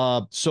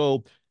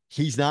 So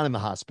he's not in the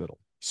hospital.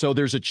 So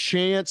there's a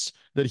chance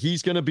that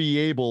he's going to be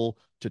able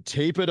to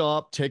tape it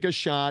up, take a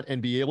shot, and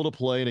be able to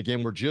play. And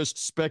again, we're just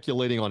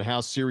speculating on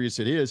how serious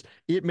it is.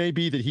 It may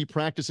be that he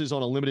practices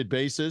on a limited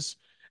basis,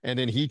 and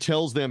then he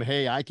tells them,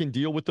 hey, I can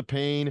deal with the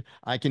pain.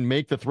 I can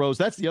make the throws.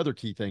 That's the other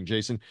key thing,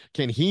 Jason.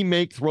 Can he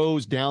make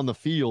throws down the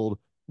field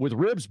with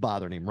ribs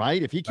bothering him,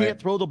 right? If he can't Right.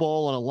 throw the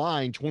ball on a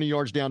line 20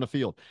 yards down the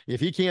field, if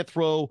he can't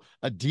throw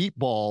a deep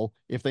ball,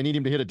 if they need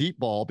him to hit a deep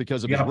ball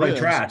because of You his got to play ribs,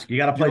 Trask. You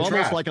got to play you're almost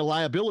Trask. like a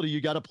liability. You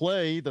got to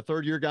play the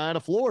third-year guy out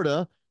of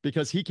Florida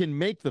because he can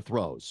make the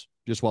throws,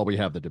 just while we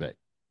have the debate.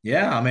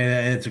 Yeah, I mean,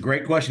 it's a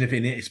great question.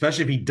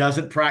 Especially if he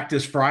doesn't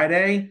practice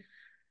Friday,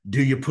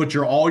 do you put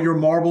all your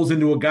marbles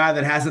into a guy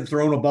that hasn't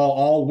thrown a ball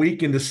all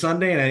week into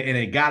Sunday and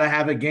it got to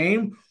have a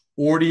game?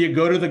 Or do you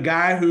go to the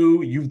guy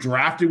who you've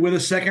drafted with a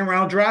second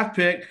round draft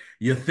pick?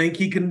 You think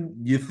he can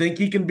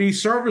be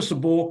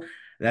serviceable.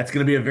 That's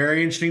going to be a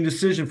very interesting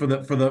decision for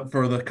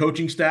the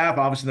coaching staff,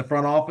 obviously the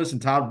front office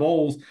and Todd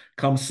Bowles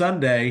come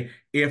Sunday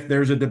if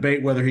there's a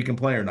debate whether he can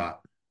play or not.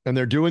 And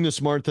they're doing the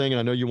smart thing, and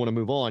I know you want to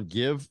move on.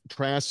 Give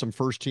Trask some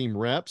first-team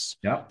reps.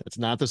 Yep. That's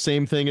not the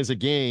same thing as a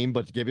game,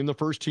 but give him the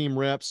first-team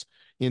reps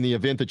in the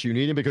event that you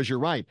need him, because you're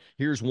right.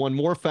 Here's one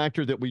more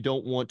factor that we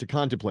don't want to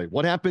contemplate.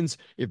 What happens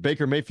if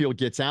Baker Mayfield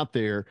gets out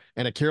there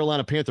and a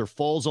Carolina Panther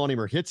falls on him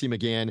or hits him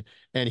again,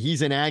 and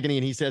he's in agony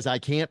and he says, I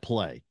can't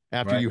play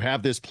after Right. you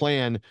have this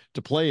plan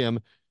to play him?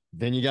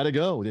 Then you got to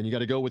go. Then you got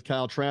to go with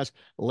Kyle Trask.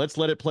 Let's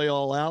let it play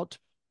all out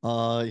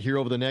here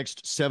over the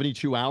next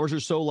 72 hours or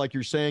so. Like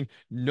you're saying,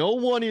 no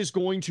one is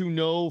going to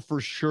know for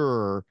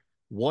sure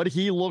what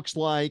he looks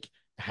like,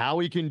 how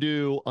he can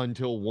do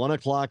until 1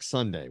 o'clock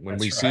Sunday when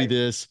we That's see right.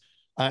 this.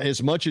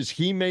 As much as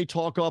he may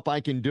talk up, I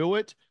can do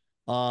it.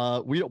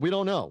 We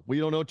don't know. We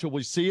don't know till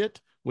we see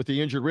it with the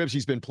injured ribs.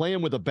 He's been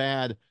playing with a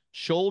bad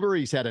shoulder.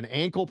 He's had an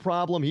ankle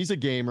problem. He's a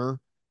gamer.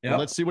 But Yep.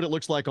 let's see what it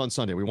looks like on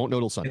Sunday. We won't know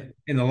till Sunday.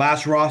 In the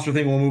last roster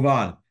thing, we'll move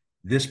on.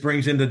 This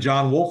brings into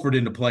John Wolford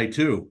into play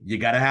too. You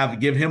got to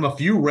give him a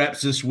few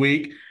reps this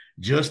week,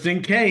 just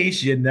in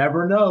case. You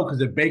never know, because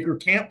if Baker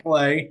can't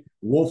play,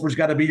 Wolford's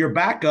got to be your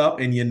backup,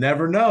 and you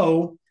never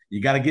know.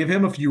 You got to give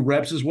him a few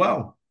reps as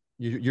well.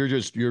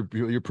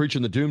 You're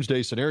preaching the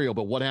doomsday scenario,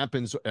 but what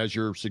happens, as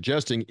you're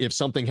suggesting, if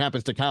something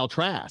happens to Kyle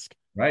Trask?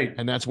 Right.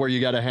 And that's where you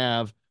got to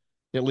have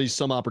at least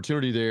some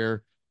opportunity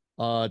there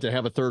to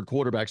have a third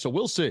quarterback. So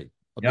we'll see.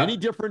 Many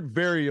Yep. different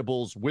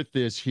variables with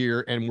this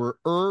here, and we're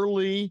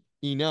early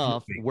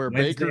enough where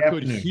Wednesday Baker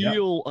could afternoon. Yep.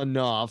 heal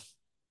enough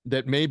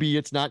that maybe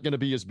it's not going to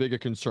be as big a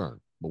concern,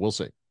 but we'll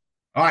see.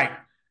 All right.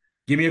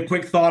 Give me a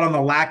quick thought on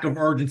the lack of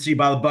urgency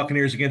by the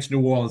Buccaneers against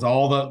New Orleans.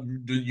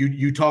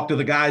 You talked to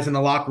the guys in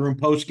the locker room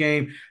post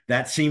game.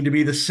 That seemed to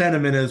be the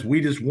sentiment, as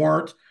we just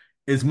weren't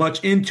as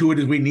much into it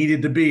as we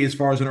needed to be as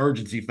far as an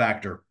urgency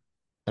factor.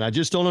 And I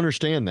just don't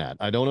understand that.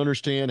 I don't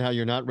understand how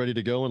you're not ready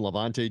to go. And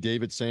Levante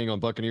David saying on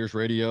Buccaneers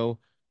radio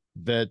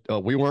that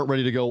we weren't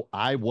ready to go.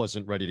 I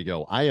wasn't ready to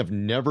go. I have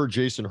never,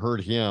 Jason,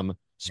 heard him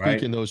speak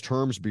Right. in those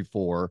terms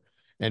before.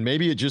 And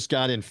maybe it just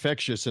got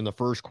infectious in the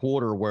first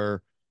quarter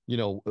where,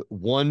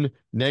 one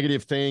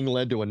negative thing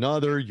led to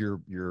another.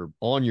 You're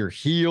on your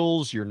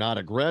heels. You're not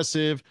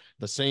aggressive.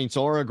 The Saints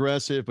are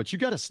aggressive, but you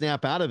got to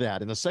snap out of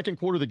that. In the second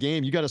quarter of the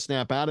game, you got to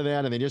snap out of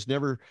that, and they just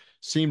never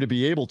seem to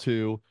be able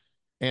to.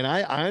 And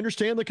I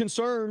understand the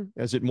concern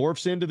as it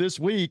morphs into this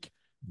week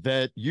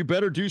that you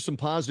better do some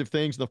positive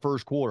things in the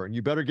first quarter, and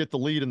you better get the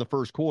lead in the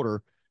first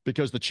quarter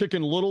because the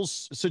Chicken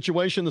Littles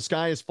situation, the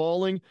sky is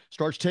falling,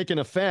 starts taking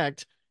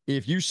effect.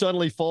 If you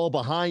suddenly fall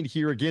behind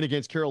here again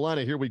against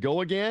Carolina, here we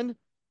go again.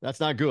 That's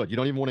not good. You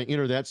don't even want to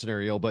enter that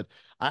scenario. But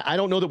I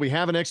don't know that we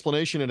have an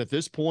explanation. And at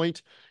this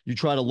point, you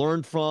try to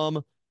learn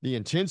from the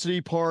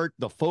intensity part,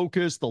 the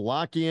focus, the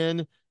lock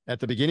in at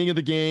the beginning of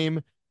the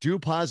game, do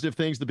positive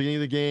things at the beginning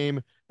of the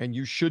game, and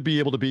you should be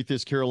able to beat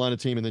this Carolina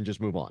team and then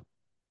just move on.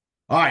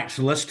 All right,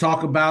 so let's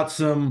talk about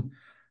some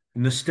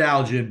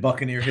nostalgia in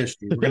Buccaneer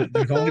history.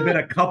 There's only been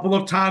a couple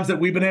of times that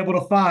we've been able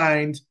to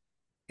find,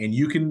 and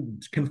you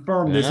can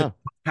confirm this at Yeah.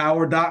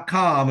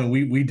 power.com. And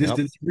we just Yep.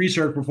 did some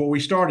research before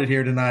we started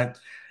here tonight.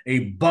 A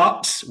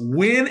Bucks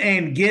win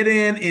and get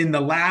in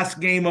the last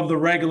game of the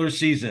regular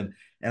season.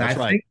 And I That's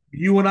right. think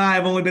you and I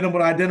have only been able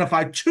to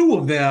identify two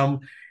of them,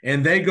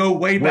 and they go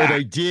way back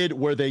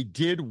Where they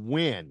did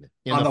win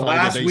in on the the final game.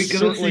 last week of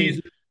the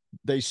season.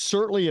 They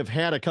certainly have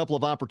had a couple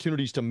of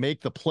opportunities to make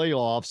the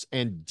playoffs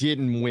and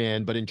didn't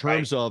win. But in Right.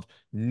 terms of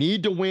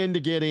need to win to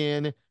get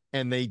in,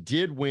 and they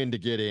did win to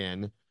get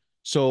in.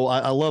 So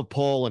I love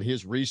Paul and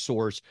his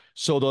resource.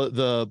 So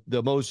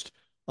the most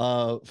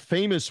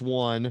famous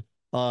one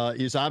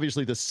is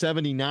obviously the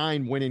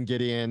 79 win and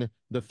get in,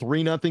 the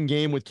 3-0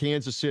 game with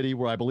Kansas City,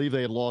 where I believe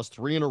they had lost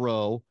three in a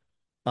row,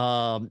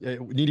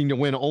 needing to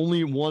win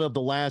only one of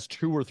the last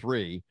two or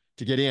three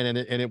to get in.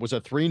 And it was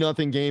a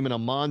 3-0 game in a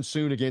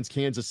monsoon against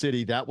Kansas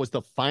City. That was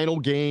the final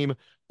game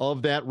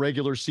of that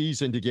regular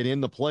season to get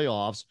in the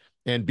playoffs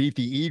and beat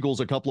the Eagles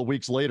a couple of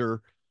weeks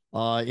later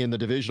in the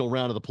divisional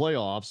round of the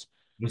playoffs.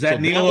 So Was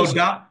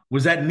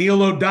that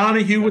Neil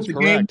O'Donoghue with that's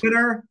the game correct.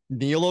 winner?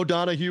 Neil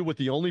O'Donoghue with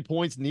the only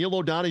points. Neil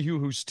O'Donoghue,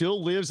 who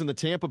still lives in the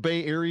Tampa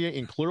Bay area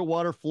in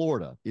Clearwater,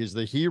 Florida, is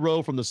the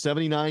hero from the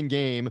 79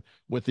 game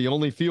with the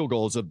only field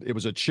goals. It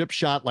was a chip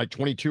shot, like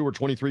 22 or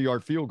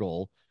 23-yard field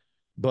goal.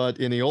 But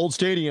in the old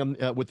stadium,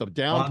 with the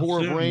downpour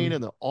of rain Monsoon.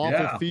 and the awful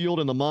Yeah.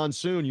 field and the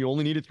monsoon, you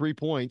only needed 3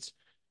 points.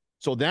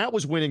 So that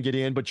was win and get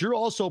in. But you're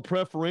also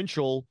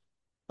preferential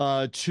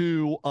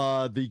to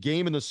the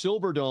game in the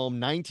Silverdome,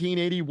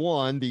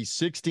 1981, the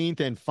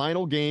 16th and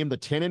final game, the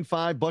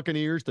 10-5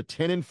 Buccaneers, the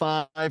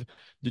 10-5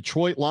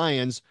 Detroit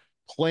Lions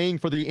playing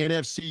for the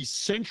NFC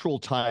Central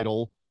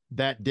title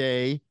that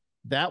day.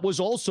 That was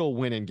also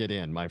win and get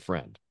in, my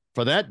friend,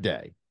 for that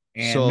day.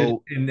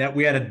 So And that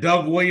we had a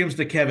Doug Williams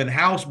to Kevin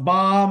House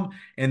bomb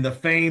and the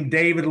famed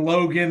David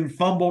Logan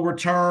fumble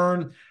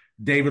return.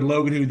 David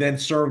Logan, who then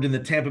served in the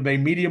Tampa Bay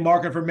media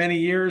market for many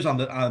years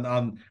on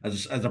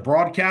as a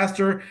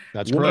broadcaster.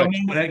 that's What a correct.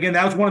 moment. Again,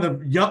 that was one of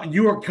the young,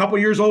 you were a couple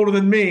years older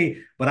than me,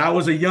 but I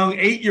was a young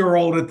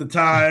 8-year-old at the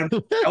time.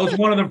 That was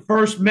one of the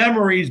first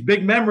memories,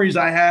 big memories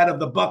I had of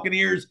the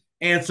Buccaneers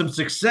and some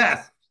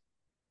success.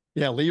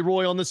 Yeah,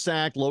 Leroy on the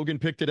sack. Logan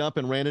picked it up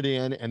and ran it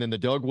in. And then the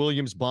Doug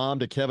Williams bomb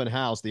to Kevin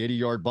House, the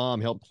 80-yard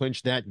bomb, helped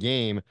clinch that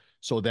game.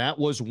 So that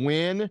was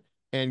win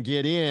and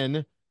get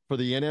in for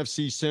the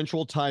NFC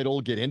Central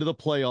title, get into the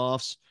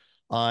playoffs.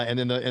 And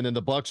then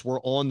the Bucks were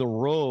on the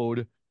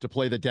road to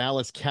play the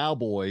Dallas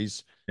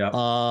Cowboys, Yep.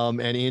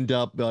 and end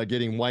up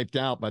getting wiped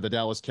out by the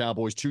Dallas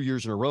Cowboys 2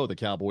 years in a row. The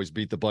Cowboys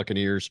beat the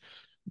Buccaneers.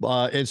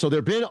 And so there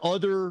have been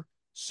other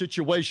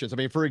situations. I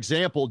mean, for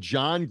example,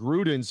 John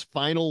Gruden's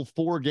final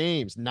 4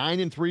 games,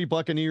 9-3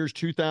 Buccaneers,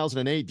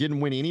 2008, didn't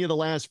win any of the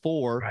last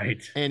 4.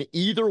 Right. And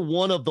either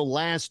one of the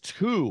last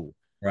 2,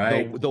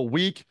 Right. the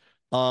week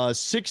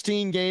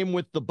 16 game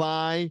with the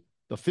bye,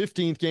 the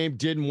 15th game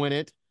didn't win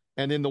it.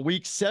 And then the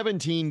week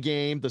 17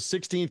 game, the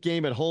 16th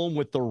game at home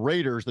with the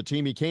Raiders, the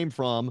team he came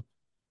from,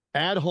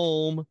 at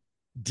home,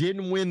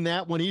 didn't win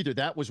that one either.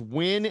 That was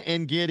win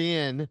and get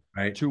in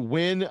Right. to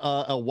win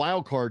a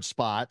wild card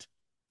spot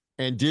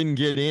and didn't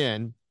get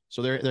in.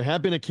 So there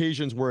have been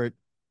occasions where it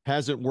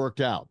hasn't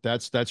worked out.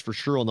 That's for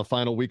sure on the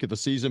final week of the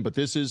season. But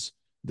this is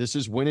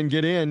win and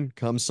get in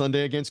come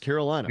Sunday against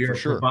Carolina We for are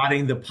sure.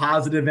 providing the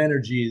positive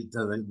energy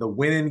to the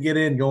win and get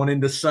in going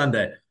into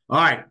Sunday. All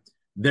right.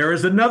 There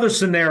is another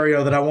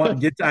scenario that I want to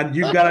get to.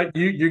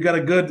 You got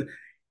a good.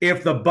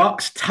 If the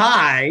Bucks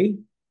tie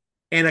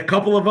and a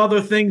couple of other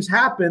things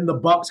happen, the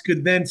Bucks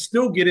could then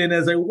still get in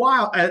as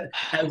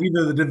as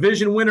either the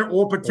division winner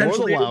or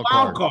potentially wild a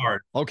wild card.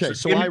 card. Okay,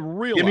 so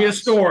give me a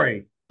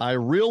story. I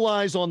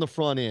realize on the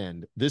front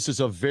end, this is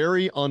a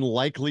very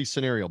unlikely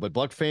scenario, but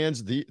Buck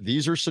fans,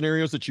 these are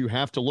scenarios that you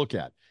have to look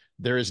at.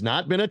 There has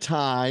not been a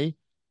tie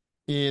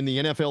in the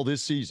NFL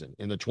this season,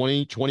 in the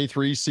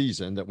 2023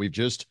 season that we've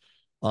just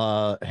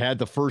had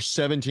the first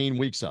 17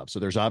 weeks of. So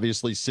there's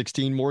obviously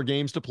 16 more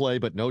games to play,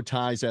 but no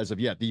ties as of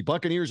yet. The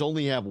Buccaneers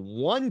only have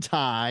one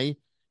tie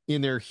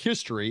in their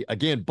history.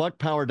 Again,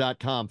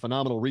 buckpower.com,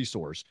 phenomenal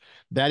resource.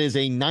 That is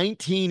a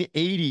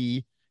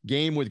 1980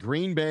 game with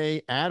Green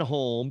Bay at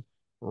home.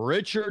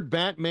 Richard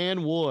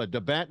Batman Wood, the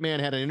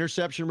Batman, had an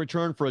interception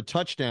return for a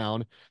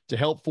touchdown to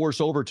help force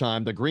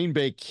overtime. The Green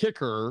Bay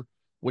kicker,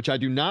 which I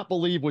do not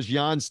believe was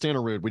Jan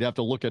Stenerud, we'd have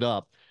to look it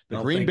up. I The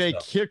don't Green think Bay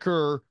so.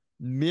 kicker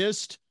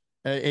missed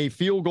a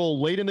field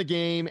goal late in the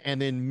game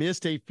and then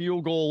missed a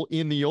field goal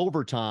in the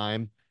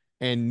overtime,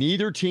 and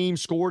neither team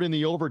scored in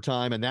the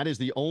overtime, and that is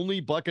the only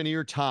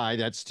Buccaneer tie.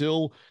 That's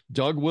still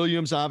Doug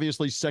Williams,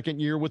 obviously second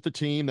year with the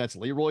team. That's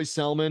Leroy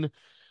Selman,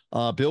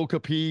 Bill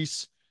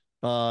Capice,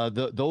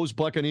 those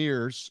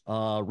Buccaneers,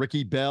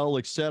 Ricky Bell,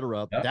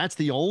 etc. Yep. That's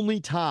the only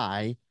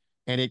tie,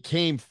 and it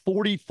came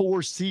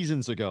 44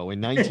 seasons ago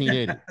in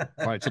 1980.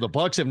 All right, so the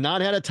Bucs have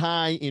not had a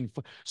tie in.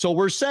 So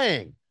we're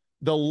saying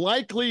the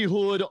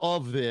likelihood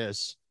of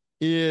this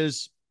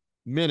is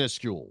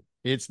minuscule.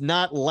 It's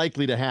not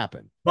likely to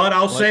happen. But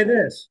I'll But say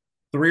this: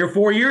 3 or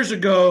 4 years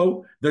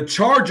ago, the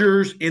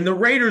Chargers and the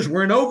Raiders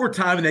were in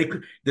overtime,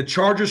 and the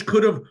Chargers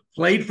could have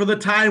played for the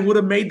tie and would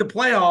have made the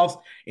playoffs.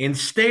 And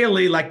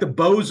Staley, like the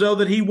bozo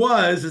that he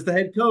was as the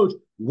head coach,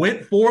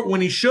 went for it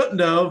when he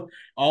shouldn't have.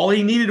 All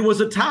he needed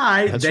was a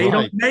tie. that's They right.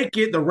 don't make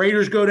it. The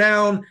Raiders go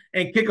down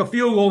and kick a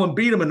field goal and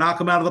beat them and knock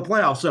them out of the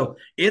playoffs. So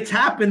it's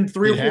happened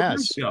three It or four years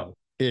has. ago.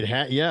 It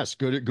had, yes,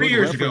 good 3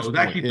 years ago. reference It was point.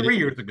 actually 3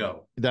 years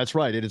ago. That's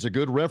right. It is a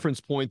good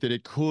reference point that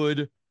it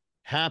could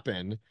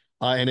happen.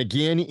 And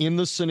again, in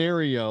the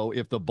scenario,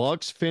 if the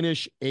Bucs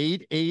finish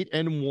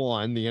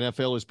 8-8-1, the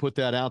NFL has put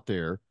that out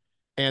there,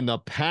 and the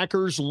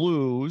Packers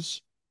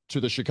lose to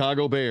the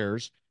Chicago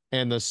Bears,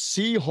 and the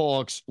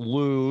Seahawks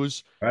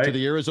lose to Right?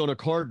 the Arizona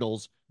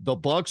Cardinals, the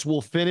Bucs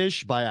will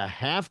finish by a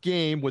half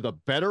game with a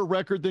better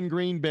record than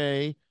Green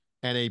Bay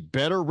and a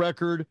better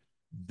record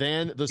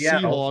than the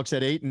Seattle. Seahawks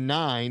at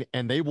 8-9,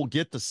 and they will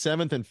get the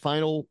seventh and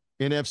final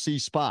NFC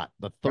spot,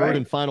 the third Right?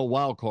 and final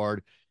wild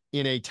card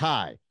in a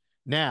tie.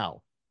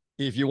 Now,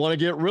 if you want to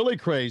get really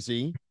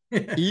crazy,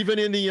 even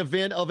in the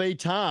event of a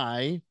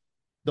tie,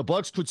 the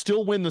Bucs could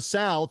still win the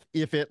South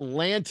if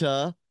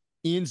Atlanta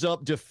ends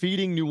up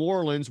defeating New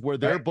Orleans, where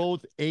they're Right?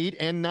 both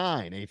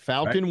 8-9. A Right?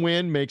 Falcon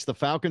win makes the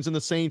Falcons and the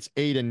Saints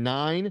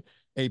 8-9.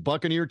 A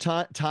Buccaneer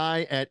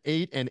tie at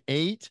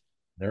 8-8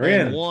 They're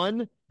and in.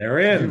 one.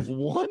 They're You've in.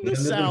 won the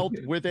South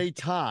with a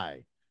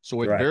tie.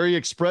 So it Right. very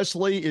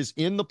expressly is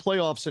in the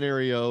playoff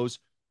scenarios.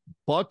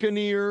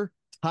 Buccaneer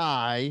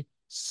tie,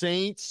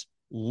 Saints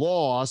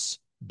loss,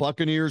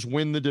 Buccaneers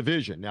win the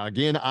division. Now,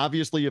 again,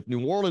 obviously, if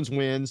New Orleans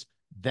wins,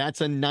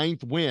 that's a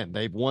ninth win.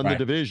 They've won the Right.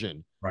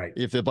 division Right.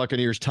 if the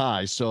Buccaneers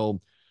tie.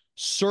 So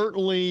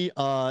certainly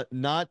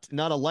not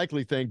a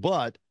likely thing,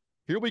 but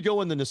here we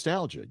go in the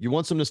nostalgia. You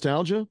want some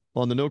nostalgia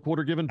on the No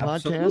Quarter Given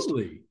podcast?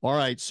 Absolutely. All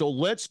right, so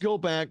let's go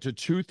back to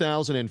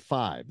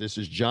 2005. This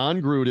is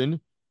John Gruden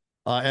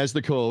as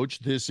the coach.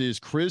 This is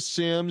Chris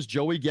Sims,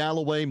 Joey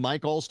Galloway,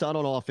 Mike Allstott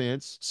on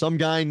offense. Some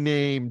guy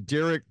named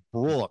Derek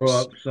Brooks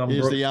Some is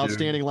the Brooks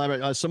outstanding dude.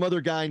 linebacker. Some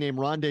other guy named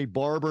Rondé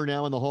Barber,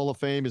 now in the Hall of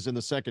Fame, is in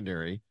the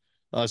secondary,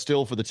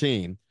 still for the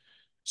team.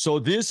 So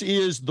this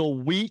is the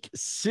week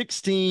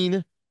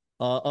 16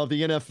 of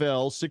the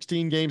NFL,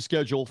 16-game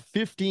schedule,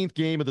 15th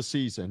game of the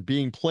season,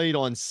 being played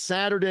on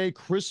Saturday,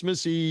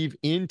 Christmas Eve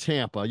in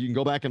Tampa. You can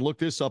go back and look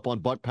this up on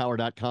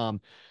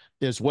buckpower.com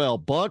as well.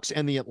 Bucks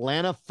and the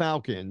Atlanta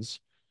Falcons,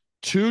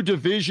 two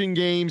division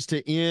games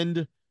to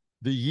end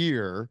the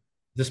year.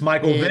 This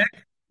Michael And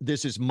Vick?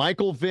 this is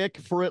Michael Vick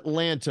for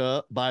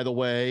Atlanta, by the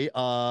way.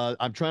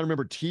 I'm trying to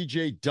remember.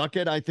 TJ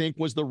Duckett, I think,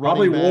 was the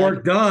Probably running back.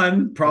 Warwick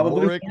Dunn.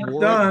 Probably Warwick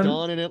Dunn.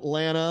 Dunn in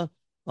Atlanta,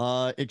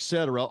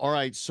 etc. All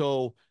right,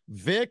 so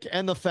Vic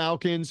and the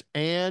Falcons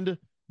and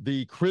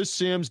the Chris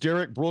Sims,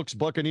 Derek Brooks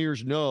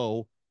Buccaneers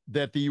know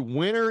that the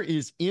winner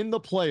is in the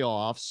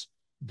playoffs,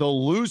 the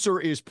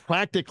loser is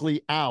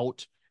practically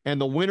out,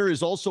 and the winner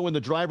is also in the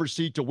driver's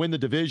seat to win the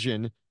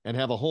division and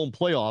have a home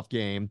playoff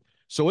game.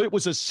 So it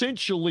was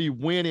essentially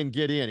win and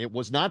get in. It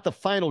was not the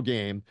final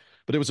game,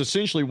 but it was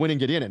essentially win and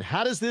get in. And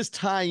how does this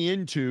tie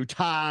into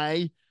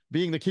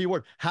being the key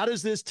word? How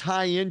does this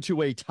tie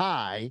into a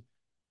tie?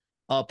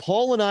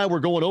 Paul and I were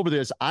going over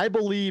this. I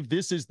believe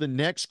this is the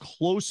next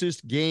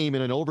closest game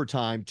in an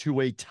overtime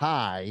to a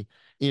tie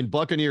in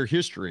Buccaneer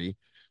history.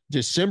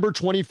 December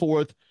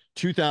 24th,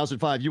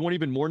 2005. You want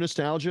even more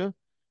nostalgia?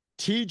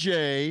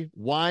 TJ,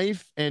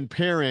 wife, and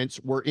parents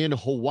were in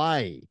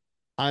Hawaii.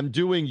 I'm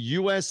doing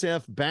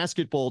USF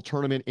basketball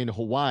tournament in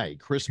Hawaii,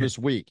 Christmas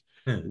week.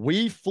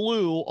 We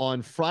flew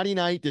on Friday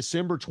night,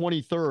 December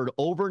 23rd,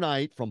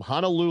 overnight from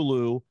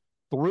Honolulu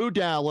through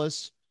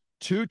Dallas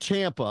to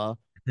Tampa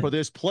for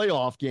this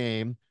playoff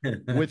game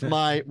with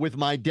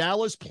my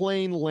Dallas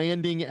plane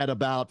landing at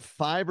about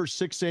 5 or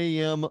 6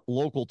 a.m.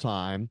 local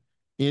time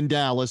in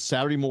Dallas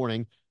Saturday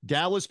morning.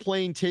 Dallas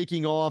plane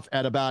taking off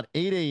at about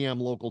 8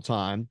 a.m. local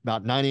time,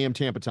 about 9 a.m.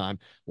 Tampa time,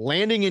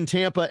 landing in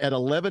Tampa at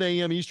 11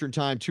 a.m. Eastern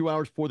time, 2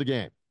 hours before the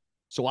game.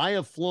 So I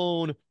have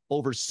flown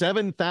over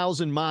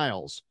 7,000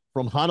 miles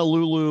from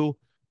Honolulu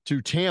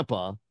to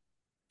Tampa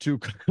to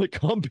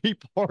come be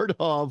part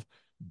of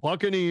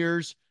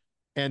Buccaneers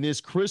and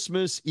this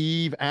Christmas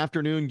Eve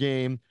afternoon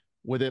game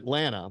with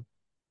Atlanta.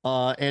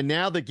 And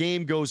now the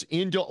game goes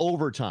into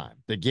overtime.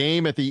 The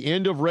game at the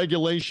end of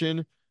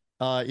regulation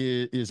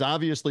is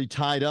obviously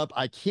tied up.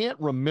 I can't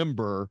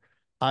remember.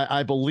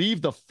 I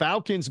believe the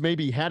Falcons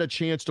maybe had a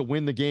chance to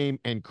win the game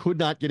and could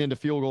not get into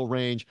field goal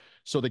range.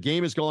 So the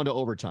game has gone to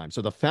overtime.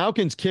 So the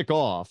Falcons kick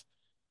off,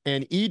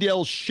 and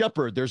Edel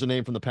Shepard, there's a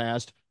name from the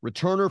past,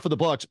 returner for the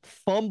Bucks,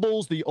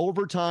 fumbles the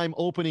overtime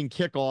opening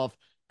kickoff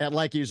at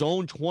like his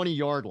own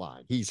 20-yard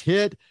line. He's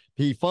hit,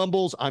 he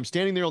fumbles. I'm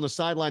standing there on the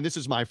sideline. This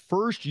is my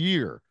first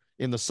year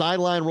in the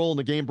sideline role in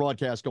the game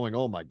broadcast going,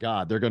 oh my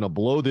God, they're going to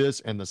blow this,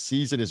 and the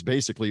season is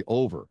basically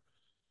over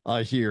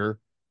here.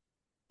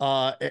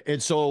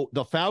 And so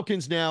the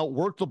Falcons now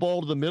work the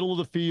ball to the middle of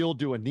the field,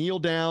 do a kneel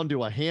down,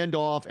 do a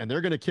handoff, and they're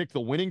going to kick the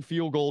winning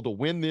field goal to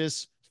win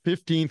this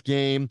 15th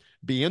game,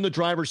 be in the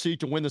driver's seat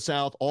to win the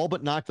South, all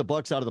but knock the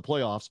Bucks out of the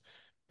playoffs.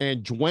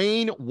 And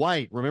Dwayne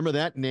White, remember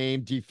that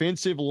name,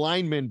 defensive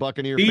lineman,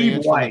 Buccaneer Steve fans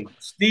from the White.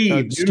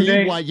 Steve, new Steve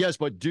name. White, yes,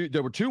 but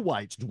there were two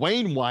Whites.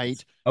 Dwayne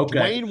White. Okay.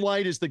 Dwayne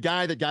White is the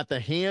guy that got the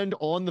hand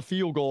on the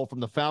field goal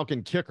from the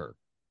Falcon kicker.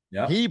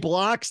 Yep. He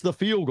blocks the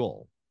field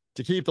goal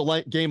to keep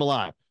the game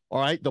alive. All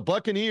right, the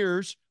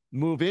Buccaneers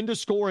move into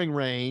scoring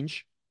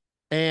range,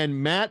 and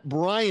Matt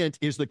Bryant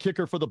is the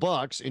kicker for the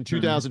Bucks in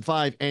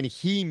 2005, and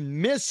he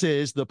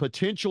misses the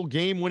potential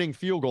game-winning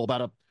field goal,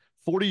 about a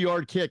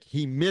 40-yard kick.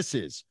 He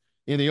misses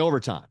in the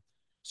overtime.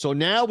 So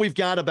now we've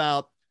got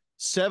about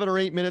 7 or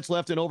 8 minutes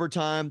left in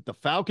overtime. The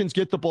Falcons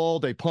get the ball,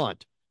 they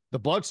punt. The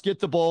Bucks get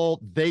the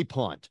ball, they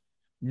punt.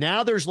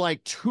 Now there's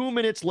like 2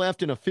 minutes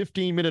left in a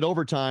 15-minute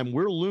overtime.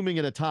 We're looming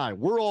at a tie.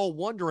 We're all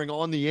wondering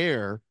on the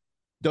air,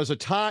 who does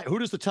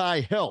the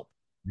tie help?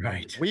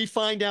 Right. We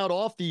find out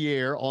off the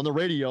air on the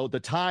radio, the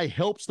tie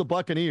helps the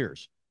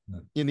Buccaneers.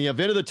 In the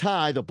event of the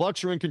tie, the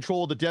Bucks are in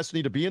control of the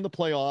destiny to be in the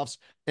playoffs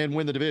and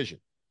win the division.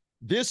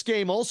 This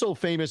game also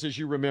famous, as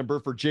you remember,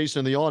 for Jason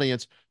and the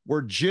audience,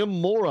 where Jim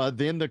Mora,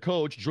 then the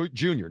coach,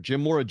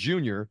 Jim Mora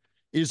Jr.,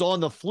 is on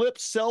the flip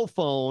cell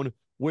phone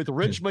with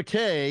Rich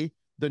McKay,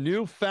 the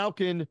new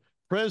Falcon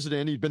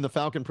president. He'd been the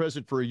Falcon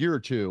president for a year or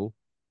two,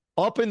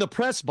 up in the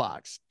press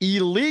box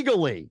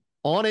illegally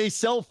on a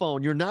cell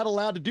phone. You're not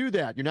allowed to do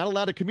that. You're not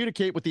allowed to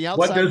communicate with the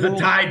outside What does world.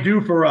 the tie do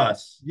for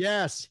us?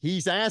 Yes,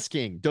 he's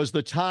asking, does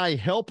the tie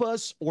help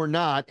us or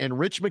not? And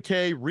Rich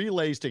McKay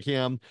relays to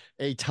him,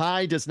 a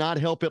tie does not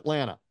help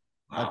Atlanta.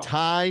 Wow. A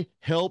tie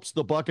helps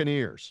the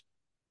Buccaneers.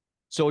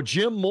 So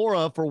Jim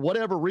Mora, for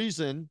whatever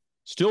reason,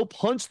 still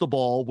punts the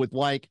ball with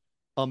like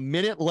a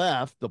minute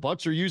left. The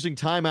Bucks are using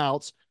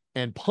timeouts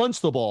and punts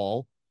the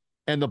ball.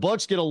 And the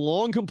Bucks get a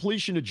long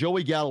completion to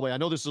Joey Galloway. I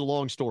know this is a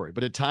long story,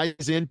 but it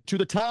ties into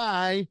the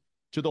tie,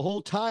 to the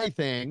whole tie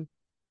thing.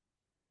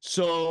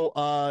 So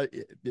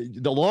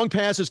the long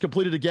pass is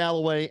completed to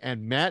Galloway,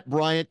 and Matt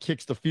Bryant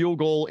kicks the field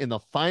goal in the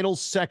final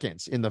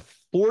seconds, in the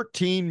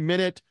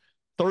 14-minute,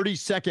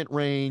 30-second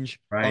range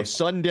of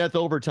sudden death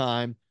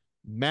overtime.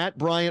 Matt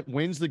Bryant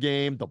wins the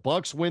game. The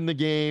Bucks win the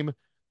game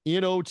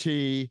in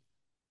OT.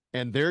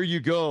 And there you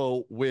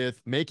go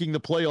with making the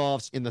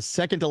playoffs in the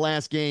second to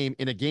last game,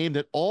 in a game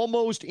that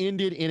almost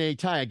ended in a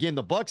tie. Again,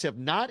 the Bucks have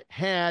not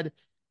had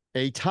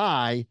a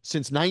tie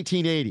since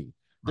 1980.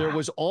 There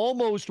was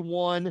almost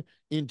one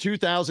in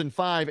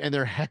 2005, and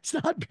there has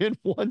not been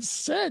one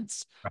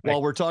since,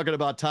 while we're talking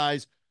about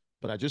ties.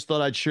 But I just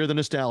thought I'd share the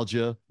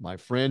nostalgia. My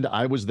friend,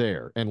 I was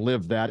there and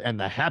lived that, and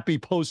the happy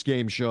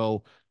post-game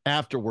show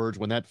afterwards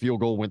when that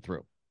field goal went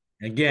through.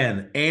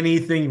 Again,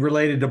 anything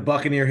related to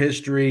Buccaneer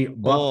history,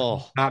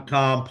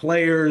 buck.com,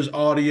 players,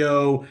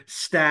 audio,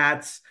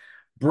 stats,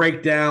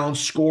 breakdown,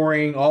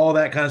 scoring, all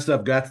that kind of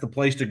stuff. That's the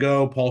place to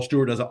go. Paul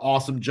Stewart does an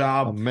awesome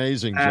job.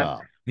 Amazing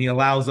job. He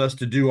allows us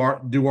to do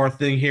our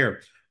thing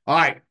here. All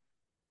right.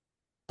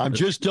 I'm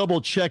just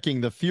double checking.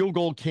 The field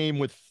goal came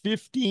with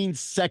 15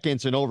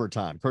 seconds in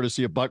overtime,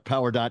 courtesy of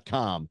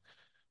buckpower.com.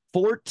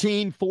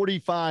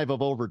 14:45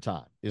 of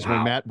overtime is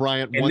when Matt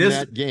Bryant won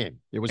that game.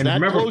 It was that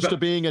close to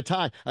being a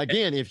tie.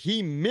 Again, if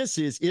he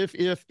misses, if,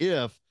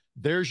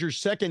 there's your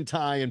second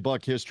tie in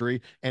Buck history,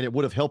 and it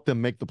would have helped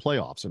them make the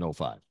playoffs in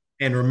 05.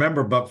 And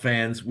remember, Buck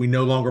fans, we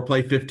no longer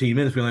play 15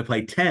 minutes. We only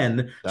play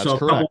 10. That's so a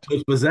correct. couple of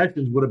those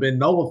possessions would have been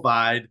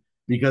nullified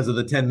because of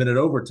the 10-minute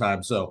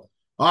overtime. So,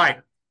 all right,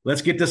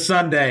 let's get to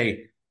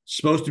Sunday.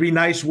 Supposed to be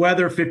nice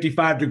weather,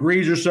 55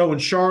 degrees or so in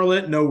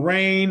Charlotte, no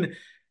rain.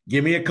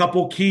 Give me a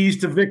couple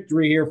keys to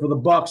victory here for the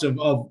Bucks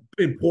of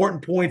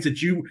important points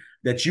that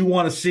you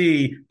want to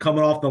see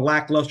coming off the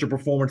lackluster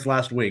performance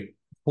last week.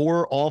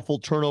 4 awful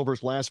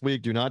turnovers last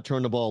week. Do not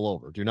turn the ball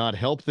over. Do not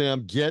help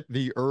them get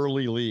the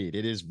early lead.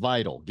 It is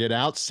vital. Get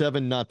out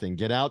 7-0.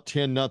 Get out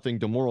 10-0.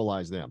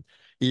 Demoralize them.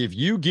 If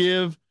you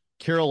give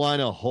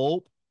Carolina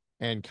hope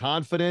and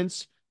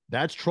confidence,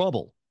 that's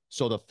trouble.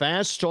 So the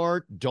fast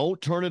start, don't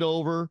turn it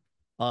over.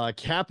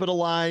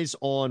 Capitalize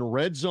on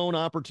red zone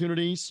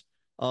opportunities.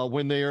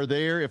 When they are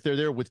there, if they're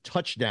there with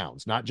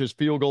touchdowns, not just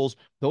field goals.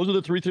 Those are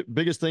the three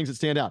biggest things that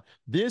stand out.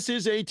 This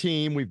is a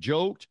team, we've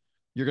joked,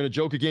 you're going to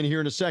joke again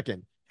here in a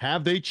second.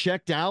 Have they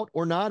checked out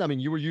or not? I mean,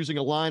 you were using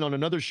a line on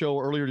another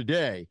show earlier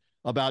today.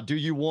 about do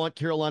you want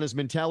Carolina's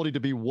mentality to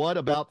be what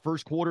about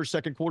first quarter,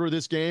 second quarter of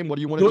this game? What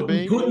do you want it to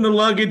Putting be? putting the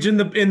luggage in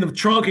the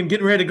trunk and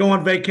getting ready to go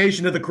on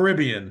vacation to the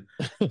Caribbean.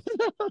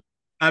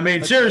 I mean,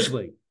 That's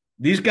seriously,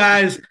 these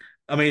guys.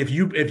 I mean, if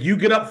you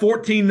get up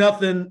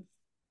 14-0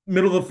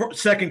 middle of the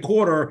second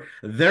quarter,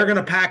 they're going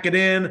to pack it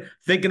in,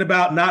 thinking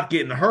about not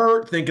getting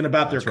hurt, thinking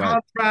about their that's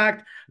right.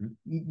 contract.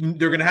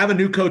 They're going to have a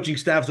new coaching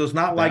staff, so it's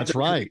not like That's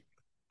right.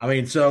 I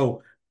mean,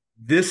 so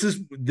this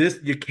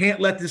you can't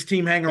let this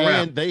team hang around.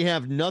 And they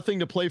have nothing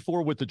to play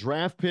for with the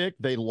draft pick.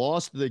 They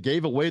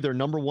gave away their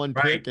number one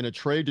Right. pick in a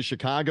trade to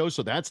Chicago.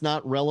 So that's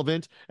not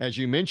relevant. As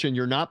you mentioned,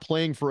 you're not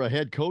playing for a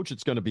head coach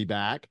that's going to be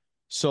back.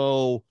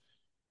 So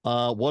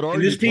what are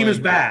And you this team is playing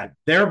for? bad.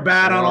 They're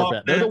bad They on are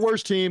bad. They're the offense.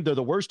 worst team. They're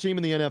the worst team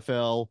in the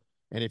NFL.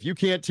 And if you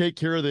can't take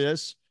care of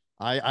this,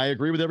 I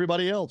agree with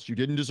everybody else. You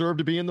didn't deserve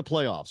to be in the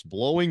playoffs.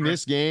 Blowing Right.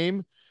 this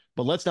game,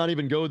 but let's not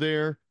even go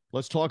there.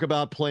 Let's talk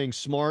about playing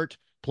smart,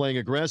 playing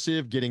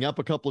aggressive, getting up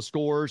a couple of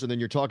scores, and then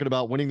you're talking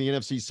about winning the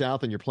NFC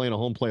South, and you're playing a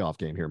home playoff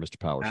game here, Mr.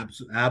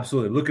 Powers.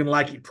 Absolutely. Looking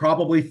like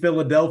probably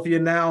Philadelphia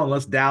now,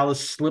 unless Dallas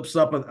slips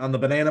up on the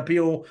banana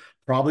peel.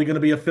 Probably going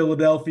to be a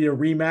Philadelphia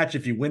rematch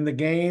if you win the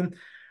game.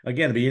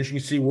 Again, it'd be interesting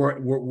to see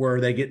where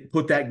they get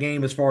put that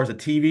game as far as a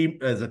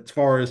TV, as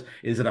far as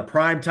is it a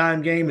prime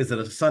time game? Is it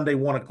a Sunday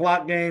 1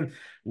 o'clock game?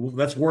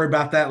 Let's worry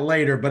about that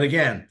later. But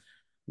again,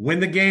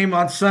 win the game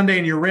on Sunday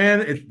and you're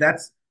in.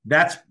 That's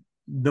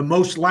the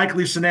most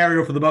likely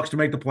scenario for the Bucks to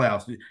make the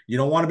playoffs. You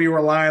don't want to be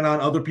relying on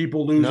other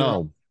people losing.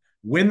 No.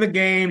 Win the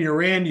game,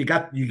 you're in. You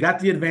got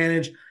the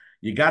advantage.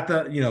 You got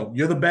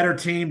you're the better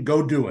team.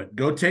 Go do it.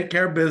 Go take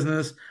care of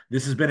business.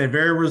 This has been a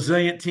very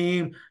resilient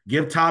team.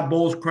 Give Todd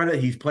Bowles credit.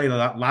 He's played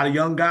a lot of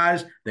young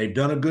guys. They've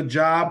done a good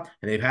job,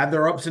 and they've had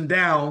their ups and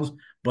downs,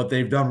 but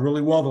they've done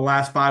really well the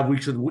last 5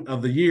 weeks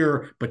of the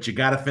year. But you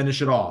got to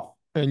finish it off.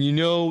 And you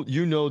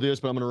know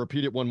this, but I'm going to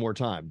repeat it one more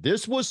time.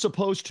 This was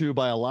supposed to,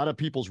 by a lot of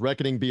people's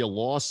reckoning, be a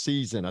lost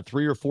season, a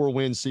 3 or 4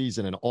 win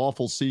season, an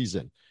awful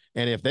season.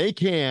 And if they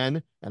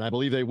can, and I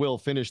believe they will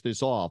finish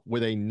this off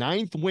with a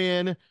 9th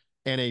win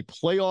and a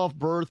playoff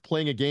berth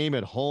playing a game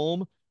at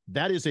home,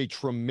 that is a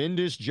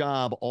tremendous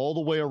job all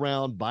the way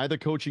around by the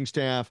coaching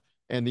staff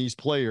and these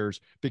players,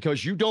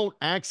 because you don't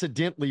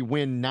accidentally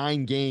win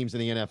 9 games in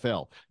the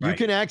NFL. You Right.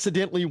 can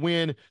accidentally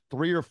win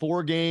 3 or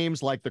 4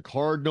 games like the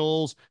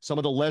Cardinals, some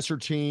of the lesser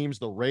teams,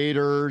 the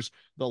Raiders,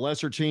 the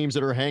lesser teams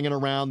that are hanging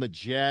around, the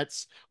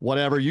Jets,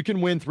 whatever. You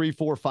can win 3,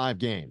 4, 5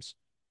 games.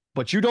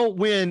 But you don't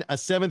win a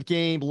 7th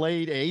game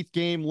late, 8th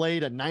game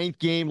late, a 9th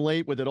game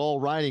late with it all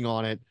riding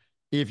on it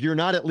if you're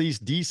not at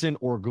least decent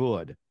or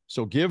good.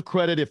 So give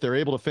credit if they're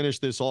able to finish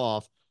this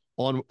off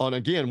on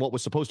again what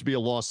was supposed to be a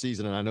lost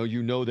season, and I know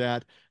you know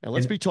that. And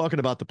let's And be talking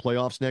about the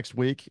playoffs next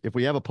week. If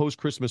we have a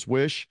post-Christmas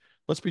wish,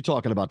 let's be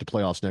talking about the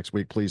playoffs next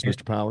week, please, and,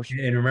 Mr. Powers.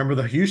 and remember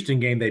the Houston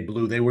game they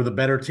blew. They were the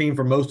better team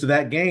for most of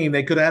that game.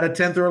 They could have had a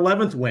 10th or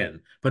 11th win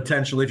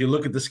potentially if you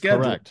look at the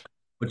schedule. Correct.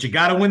 But you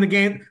got to win the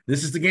game.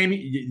 This is the game.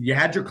 You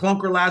had your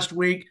clunker last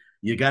week.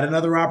 You got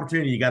another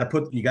opportunity. You got to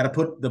put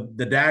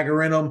the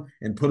dagger in them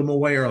and put them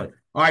away early.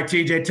 All right,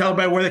 TJ, tell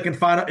everybody where they can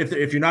find out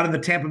if you're not in the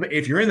Tampa,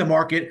 if you're in the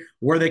market,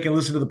 where they can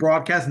listen to the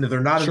broadcast, and if they're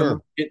not in the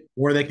Sure. market,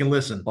 where they can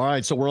listen. All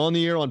right, so we're on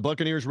the air on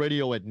Buccaneers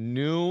Radio at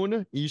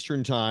noon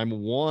Eastern Time.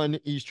 1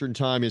 Eastern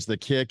Time is the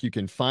kick. You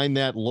can find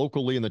that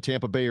locally in the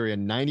Tampa Bay area,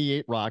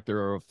 98 Rock. There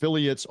are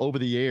affiliates over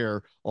the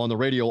air on the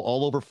radio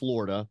all over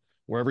Florida,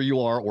 wherever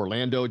you are,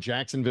 Orlando,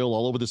 Jacksonville,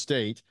 all over the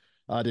state,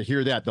 to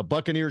hear that. The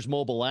Buccaneers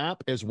mobile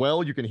app as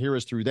well. You can hear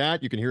us through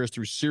that. You can hear us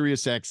through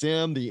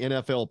SiriusXM, the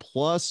NFL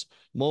Plus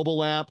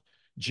mobile app.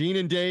 Gene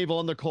and Dave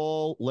on the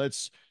call.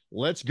 Let's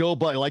go,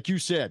 but like you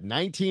said,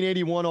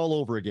 1981 all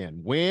over again.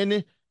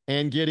 Win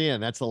and get in.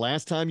 That's the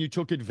last time you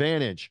took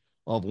advantage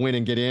of win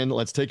and get in.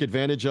 Let's take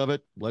advantage of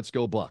it. Let's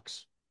go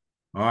Bucks.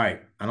 All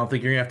right. I don't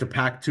think you're gonna have to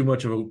pack too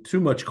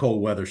much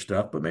cold weather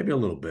stuff, but maybe a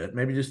little bit.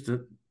 Maybe just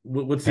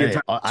what's the Hey,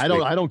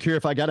 entire I don't care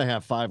if I got to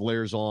have 5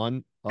 layers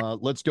on.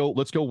 Let's go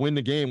win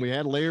the game. We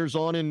had layers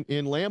on in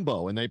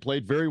Lambeau and they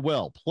played very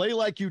well. Play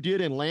like you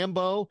did in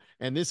Lambeau,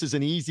 and this is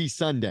an easy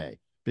Sunday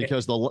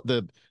because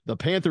the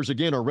Panthers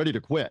again are ready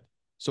to quit.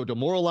 So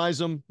demoralize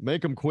them,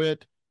 make them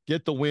quit,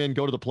 get the win,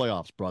 go to the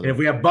playoffs, brother. And if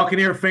we have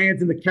Buccaneer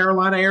fans in the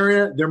Carolina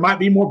area, there might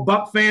be more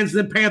Buck fans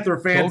than Panther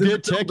fans. Go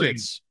get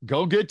tickets.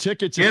 Go get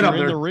tickets if Get you're them in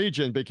there. the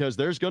region, because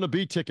there's going to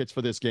be tickets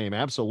for this game.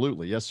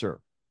 Absolutely. Yes, sir.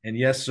 And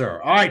yes, sir.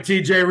 All right,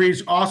 TJ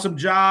Reeves, awesome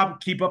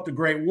job. Keep up the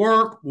great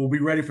work. We'll be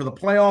ready for the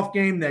playoff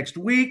game next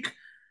week.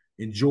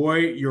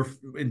 Enjoy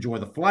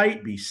the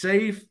flight. Be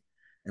safe,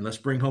 and let's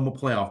bring home a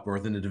playoff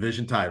berth in the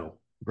division title.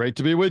 Great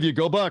to be with you.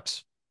 Go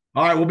Bucks.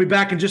 All right, we'll be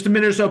back in just a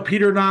minute or so.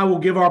 Peter and I will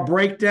give our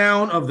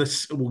breakdown of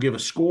this. We'll give a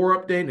score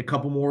update and a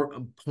couple more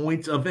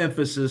points of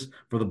emphasis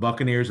for the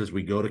Buccaneers as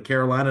we go to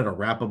Carolina to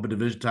wrap up a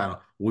division title.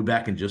 We'll be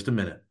back in just a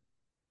minute.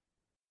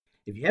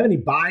 If you have any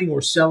buying or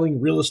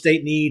selling real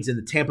estate needs in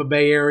the Tampa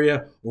Bay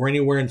area or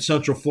anywhere in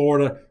Central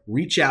Florida,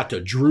 reach out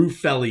to Drew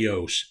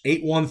Felios,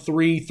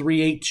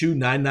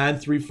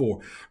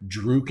 813-382-9934.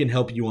 Drew can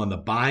help you on the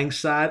buying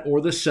side or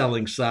the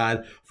selling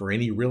side for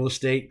any real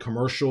estate,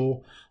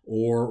 commercial,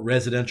 or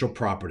residential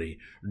property.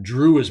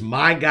 Drew is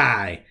my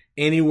guy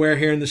anywhere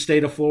here in the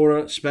state of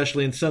Florida,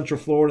 especially in Central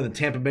Florida, the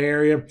Tampa Bay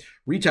area.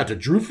 Reach out to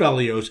Drew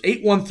Felios,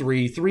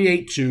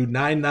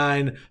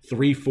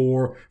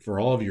 813-382-9934 for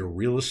all of your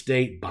real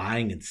estate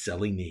buying and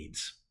selling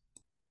needs.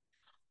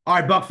 All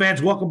right, Buck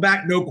fans, welcome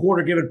back. No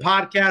Quarter Given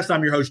podcast.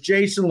 I'm your host,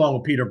 Jason, along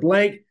with Peter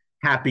Blake.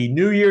 Happy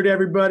New Year to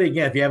everybody.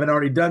 Again, if you haven't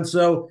already done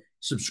so,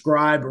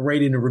 subscribe,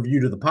 rate, and review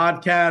to the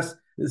podcast.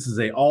 This is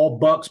a all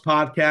Bucks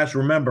podcast.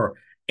 Remember,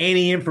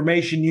 any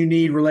information you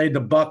need related to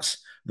Bucks,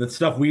 the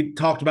stuff we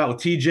talked about with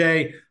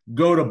TJ,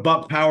 go to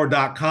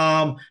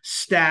buckpower.com,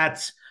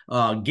 stats,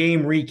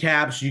 game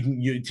recaps.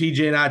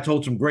 TJ and I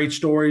told some great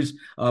stories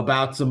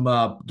about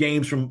some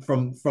games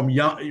from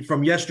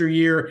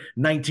yesteryear,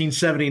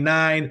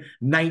 1979,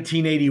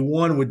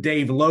 1981 with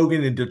Dave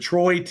Logan in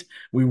Detroit.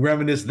 We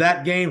reminisced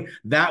that game.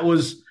 That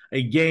was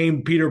a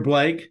game, Peter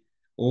Blake,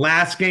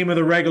 last game of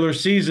the regular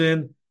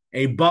season.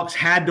 A Bucks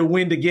had to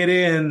win to get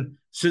in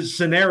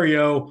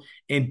scenario.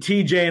 And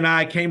TJ and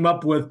I came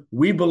up with,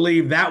 we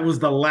believe that was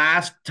the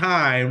last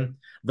time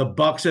the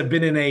Bucks have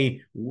been in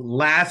a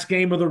last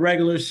game of the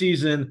regular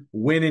season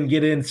win and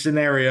get in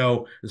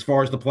scenario as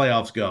far as the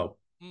playoffs go.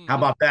 How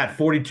about that?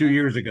 42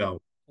 years ago.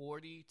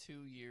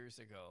 42 years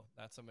ago.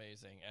 That's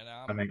amazing. And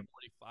I'm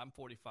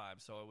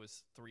 45, so I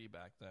was 3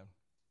 back then.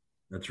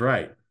 That's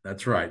right.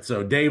 That's right.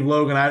 So Dave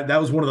Logan,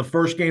 that was one of the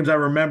first games I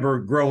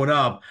remember growing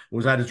up.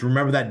 I just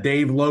remember that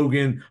Dave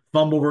Logan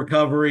fumble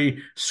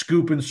recovery,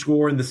 scoop and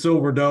score in the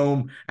Silver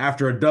Dome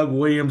after a Doug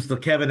Williams to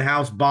Kevin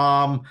House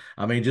bomb.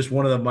 I mean, just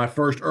one of my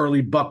first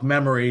early Buck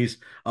memories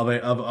of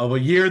a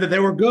year that they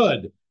were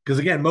good. Because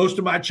again, most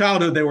of my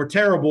childhood they were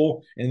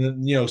terrible,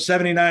 and then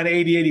 79,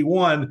 80,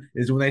 81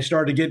 is when they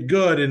started to get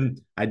good. And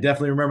I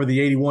definitely remember the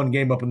 81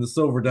 game up in the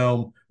Silver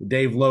Dome with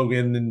Dave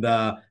Logan and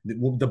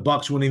the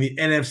Bucks winning the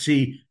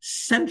NFC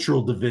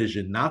Central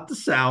Division, not the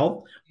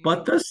South,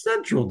 but the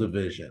Central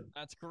Division.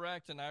 That's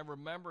correct. And I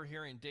remember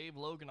hearing Dave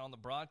Logan on the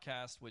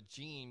broadcast with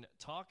Gene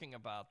talking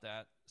about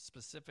that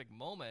specific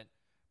moment,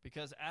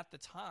 because at the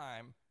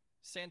time,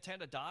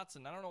 Santana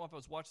Dotson, I don't know if I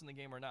was watching the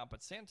game or not,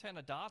 but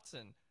Santana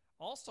Dotson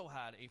also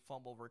had a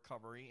fumble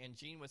recovery, and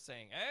Gene was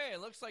saying, hey, it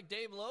looks like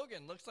Dave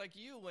Logan, looks like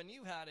you when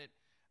you had it.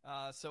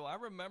 So I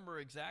remember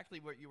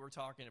exactly what you were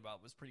talking about.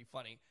 It was pretty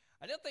funny.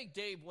 I didn't think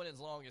Dave went as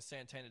long as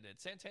Santana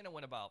did. Santana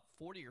went about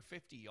 40 or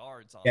 50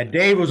 yards on that.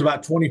 Dave was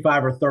about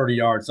 25 or 30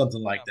 yards,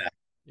 something like that.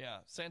 Yeah,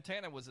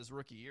 Santana was his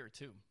rookie year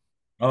too.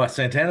 Oh,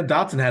 Santana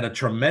Dotson had a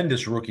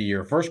tremendous rookie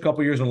year. First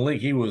couple years in the league,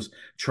 he was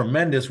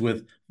tremendous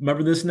with,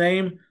 remember this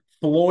name?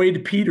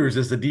 Floyd Peters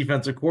as the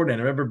defensive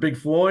coordinator. Remember Big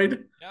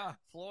Floyd? Yeah,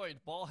 Floyd,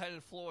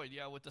 ball-headed Floyd.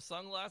 Yeah, with the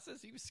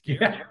sunglasses, he was scary.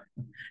 Yeah,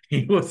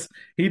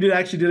 he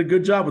did a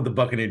good job with the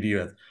Buccaneer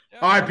defense. Yeah.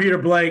 All right, Peter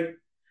Blake,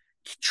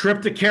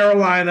 trip to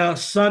Carolina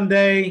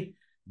Sunday.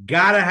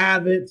 Gotta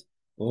have it.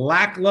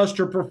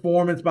 Lackluster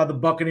performance by the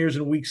Buccaneers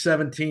in Week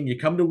 17. You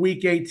come to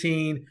Week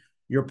 18.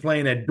 You're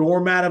playing a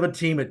doormat of a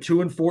team at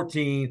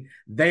 2-14.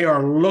 They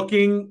are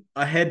looking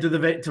ahead to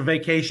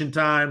vacation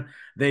time.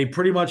 They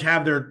pretty much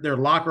have their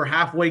locker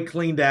halfway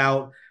cleaned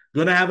out.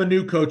 Going to have a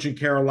new coach in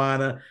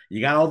Carolina.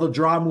 You got all the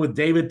drama with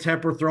David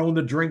Tepper throwing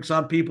the drinks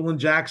on people in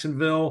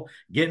Jacksonville,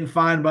 getting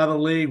fined by the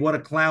league. What a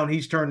clown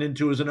he's turned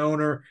into as an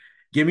owner.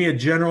 Give me a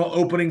general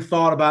opening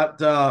thought about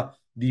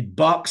the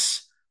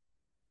Bucks'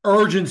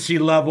 urgency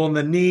level and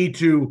the need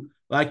to,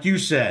 like you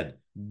said,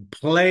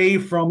 play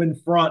from in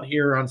front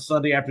here on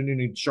Sunday afternoon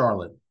in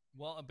Charlotte.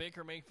 Well,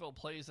 Baker Mayfield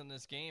plays in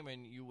this game,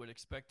 and you would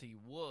expect he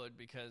would,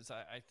 because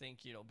I think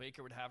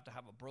Baker would have to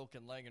have a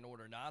broken leg in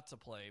order not to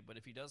play. But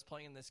if he does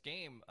play in this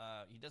game,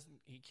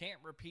 he can't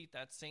repeat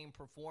that same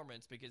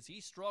performance, because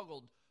he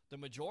struggled the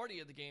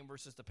majority of the game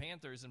versus the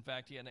Panthers. In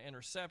fact, he had an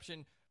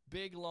interception,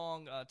 big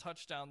long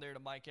touchdown there to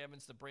Mike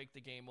Evans to break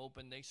the game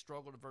open. They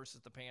struggled versus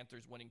the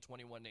Panthers, winning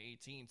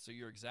 21-18. So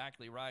you're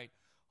exactly right.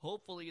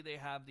 Hopefully they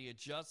have the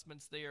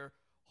adjustments there.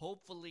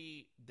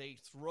 Hopefully they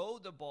throw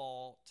the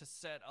ball to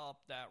set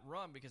up that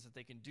run, because if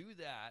they can do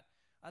that,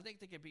 I think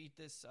they could beat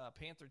this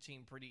Panther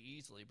team pretty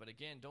easily. But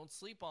again, don't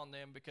sleep on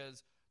them,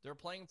 because they're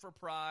playing for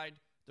pride.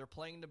 They're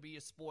playing to be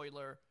a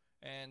spoiler,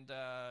 and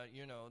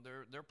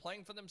they're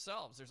playing for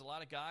themselves. There's a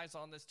lot of guys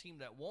on this team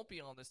that won't be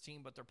on this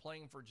team, but they're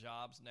playing for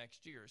jobs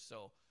next year.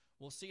 So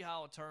we'll see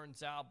how it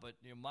turns out. But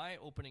my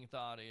opening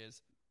thought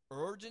is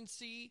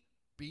urgency,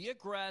 be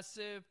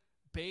aggressive.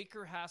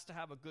 Baker has to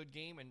have a good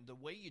game, and the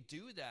way you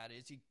do that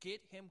is you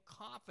get him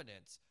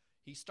confidence.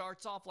 He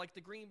starts off like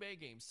the Green Bay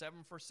game,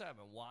 7 for 7.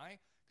 Why?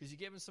 Because you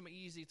give him some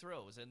easy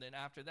throws, and then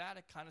after that,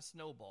 it kind of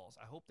snowballs.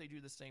 I hope they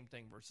do the same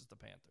thing versus the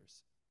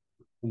Panthers.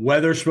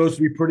 Weather's supposed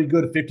to be pretty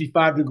good,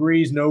 55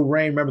 degrees, no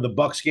rain. Remember the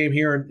Bucks game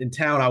here in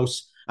town?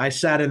 I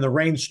sat in the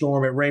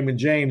rainstorm at Raymond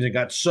James and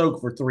got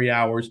soaked for 3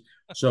 hours.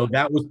 So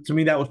that was, to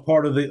me, that was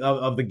part of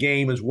the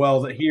game as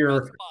well. That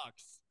here,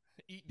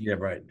 eating Yeah, you.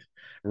 right.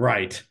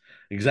 Right.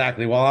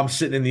 Exactly. While I'm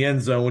sitting in the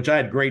end zone, which I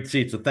had great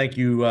seats. So thank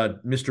you,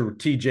 Mr.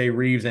 TJ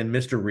Reeves and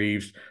Mr.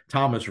 Reeves,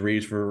 Thomas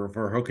Reeves,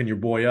 for hooking your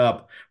boy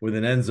up with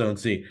an end zone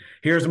seat.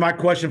 Here's my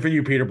question for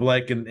you, Peter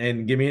Blake,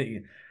 and give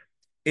me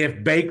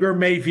if Baker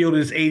Mayfield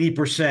is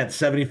 80%,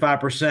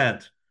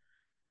 75%,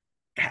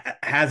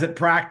 hasn't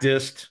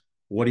practiced,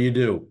 what do you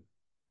do?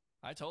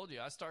 I told you,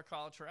 I start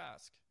Kyle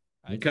Trask.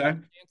 I take Okay.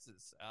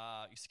 chances.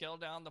 You scale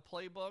down the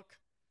playbook.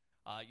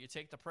 You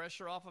take the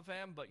pressure off of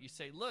him, but you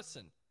say,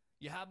 listen,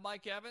 you have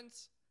Mike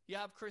Evans, you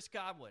have Chris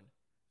Godwin.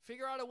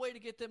 Figure out a way to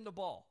get them the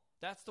ball.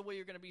 That's the way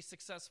you're going to be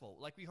successful.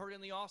 Like we heard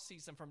in the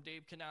offseason from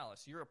Dave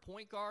Canales, you're a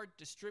point guard,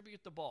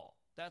 distribute the ball.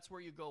 That's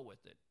where you go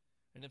with it.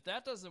 And if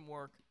that doesn't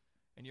work,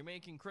 and you're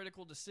making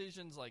critical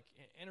decisions like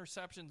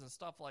interceptions and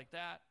stuff like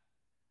that,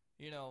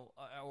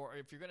 or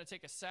if you're going to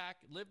take a sack,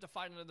 live to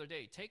fight another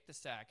day. Take the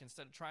sack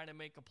instead of trying to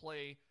make a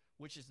play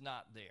which is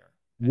not there.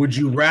 And Would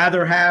you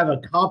rather have a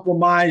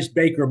compromised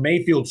Baker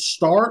Mayfield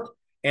start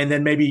and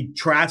then maybe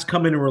Trask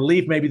come in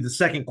relief, maybe the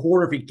second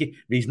quarter if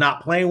he's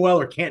not playing well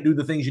or can't do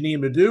the things you need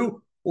him to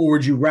do? Or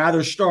would you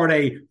rather start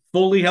a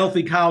fully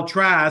healthy Kyle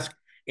Trask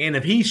and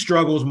if he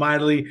struggles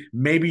mightily,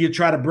 maybe you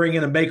try to bring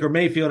in a Baker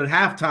Mayfield at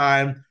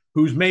halftime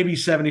who's maybe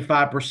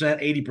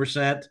 75%,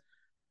 80%?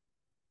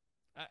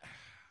 I,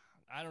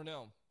 I don't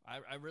know.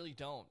 I really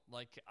don't.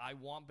 Like, I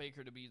want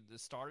Baker to be the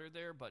starter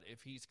there, but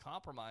if he's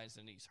compromised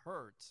and he's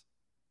hurt,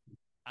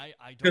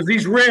 I Because don't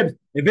these know. ribs,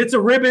 if it's a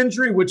rib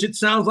injury, which it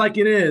sounds like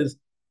it is,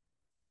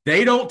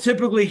 they don't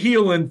typically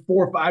heal in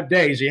 4 or 5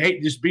 days. You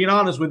hate just being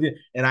honest with you.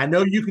 And I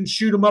know you can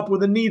shoot them up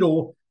with a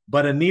needle,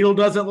 but a needle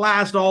doesn't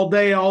last all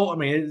day. I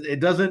mean, it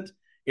doesn't,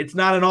 it's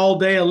not an all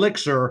day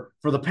elixir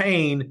for the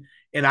pain.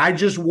 And I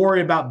just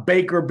worry about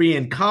Baker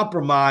being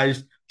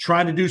compromised,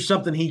 trying to do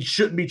something he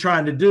shouldn't be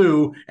trying to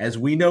do, as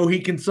we know he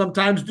can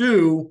sometimes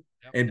do,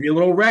 Yep. and be a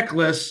little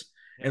reckless.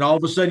 And Yep. all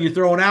of a sudden you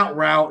throw an out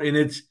route and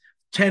it's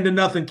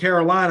 10-0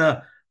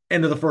 Carolina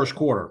into the first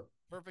quarter.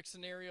 Perfect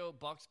scenario.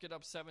 Bucks get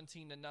up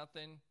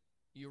 17-0.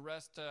 You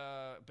rest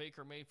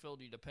Baker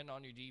Mayfield. You depend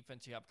on your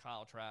defense. You have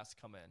Kyle Trask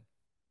come in.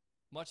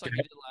 Much like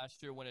you did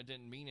last year when it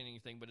didn't mean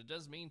anything, but it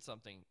does mean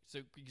something. So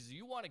because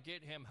you want to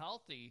get him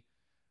healthy,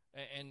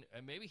 and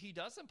maybe he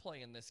doesn't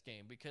play in this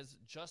game because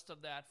just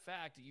of that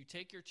fact, you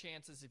take your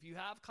chances. If you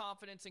have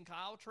confidence in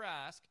Kyle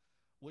Trask,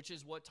 which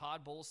is what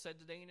Todd Bowles said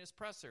today in his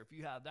presser, if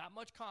you have that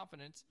much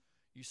confidence,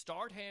 you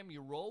start him,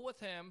 you roll with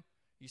him,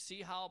 you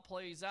see how it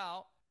plays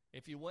out.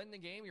 If you win the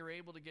game, you're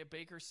able to get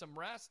Baker some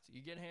rest.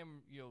 You get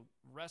him,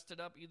 rested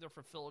up either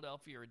for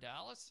Philadelphia or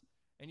Dallas,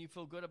 and you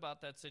feel good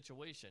about that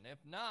situation. If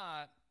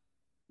not,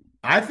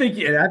 I think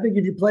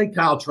if you play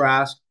Kyle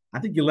Trask, I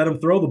think you let him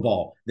throw the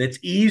ball. That's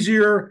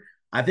easier.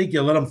 I think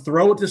you let him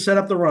throw it to set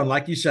up the run.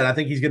 Like you said, I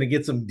think he's going to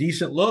get some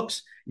decent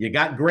looks. You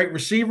got great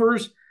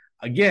receivers.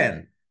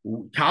 Again,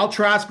 Kyle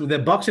Trask, the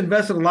Bucks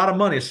invested a lot of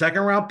money, a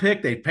second round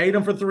pick. They paid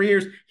him for 3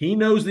 years. He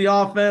knows the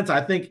offense.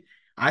 I think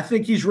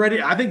he's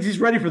ready. I think he's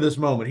ready for this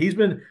moment. He's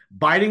been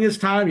biding his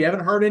time. You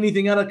haven't heard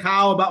anything out of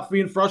Kyle about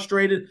being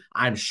frustrated.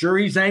 I'm sure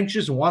he's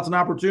anxious and wants an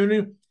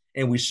opportunity.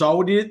 And we saw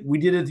what we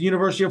did at the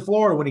University of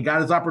Florida when he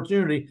got his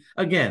opportunity.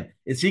 Again,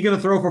 is he going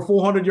to throw for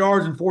 400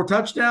 yards and 4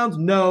 touchdowns?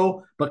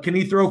 No, but can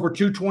he throw for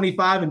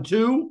 225 and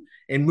two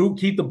and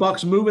keep the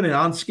Bucks moving and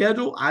on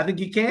schedule? I think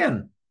he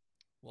can.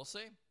 we'll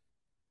see.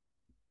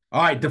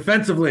 All right,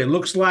 defensively, it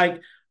looks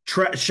like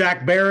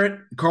Shaq Barrett,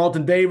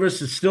 Carlton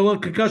Davis is still in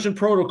concussion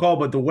protocol,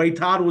 but the way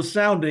Todd was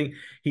sounding,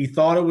 he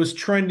thought it was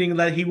trending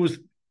that he was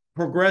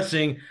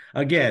progressing.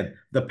 Again,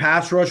 the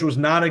pass rush was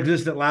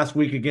non-existent last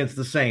week against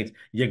the Saints.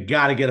 You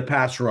got to get a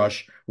pass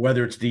rush,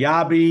 whether it's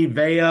Diaby,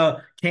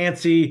 Vea,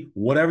 Cansey,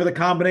 whatever the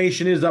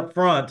combination is up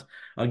front.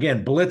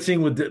 Again,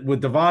 blitzing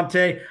with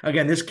Devontae.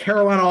 Again, this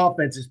Carolina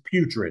offense is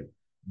putrid.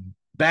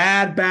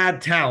 Bad,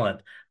 bad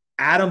talent.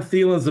 Adam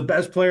Thielen's the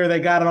best player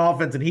they got on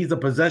offense, and he's a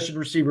possession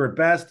receiver at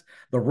best.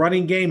 The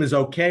running game is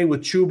okay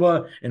with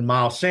Chuba and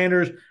Miles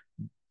Sanders.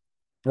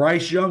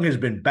 Bryce Young has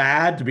been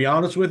bad, to be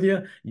honest with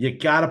you. You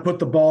got to put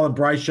the ball in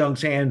Bryce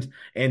Young's hands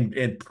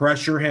and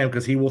pressure him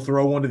because he will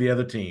throw one to the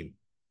other team.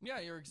 Yeah,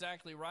 you're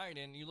exactly right.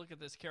 And you look at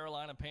this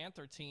Carolina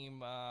Panther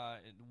team,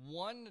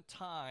 one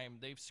time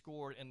they've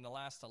scored in the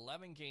last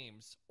 11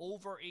 games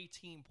over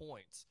 18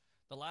 points.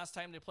 The last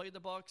time they played the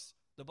Bucks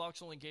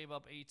only gave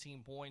up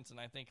 18 points, and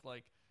I think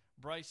like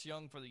Bryce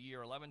Young for the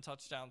year, 11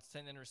 touchdowns,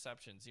 10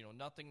 interceptions,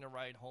 nothing to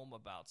write home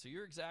about. So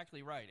you're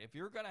exactly right. If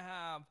you're going to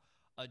have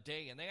a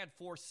day, and they had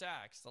 4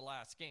 sacks the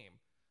last game,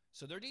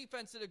 so their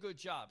defense did a good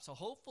job. So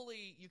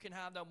hopefully you can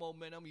have that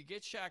momentum. You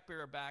get Shaq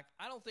Barrett back.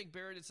 I don't think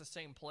Barrett is the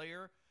same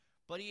player,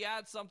 but he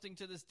adds something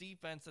to this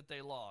defense that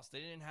they lost. They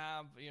didn't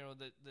have,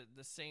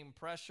 the same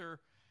pressure.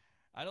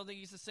 I don't think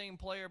he's the same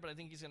player, but I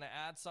think he's going to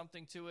add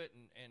something to it,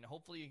 and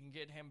hopefully you can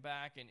get him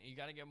back, and you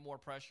got to get more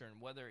pressure.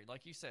 And whether,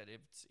 like you said, if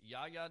it's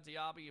Yaya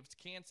Diaby, if it's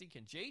Cansey,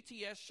 can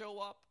JTS show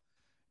up?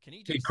 Can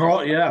he do Hey, something?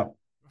 Carl, yeah.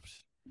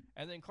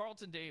 And then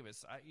Carlton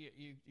Davis,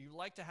 you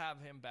like to have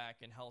him back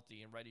and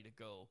healthy and ready to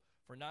go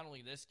for not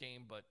only this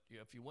game, but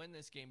if you win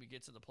this game, you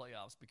get to the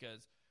playoffs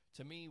because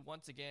to me,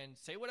 once again,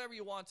 say whatever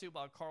you want to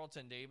about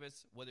Carlton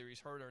Davis, whether he's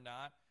hurt or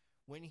not.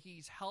 When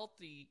he's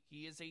healthy,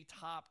 he is a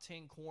top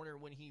 10 corner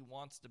when he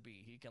wants to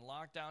be. He can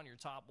lock down your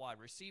top wide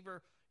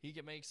receiver. He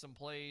can make some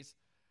plays.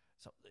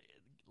 So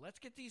let's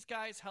get these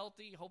guys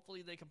healthy.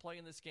 Hopefully they can play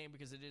in this game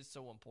because it is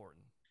so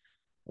important.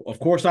 Of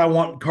course, I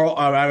want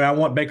I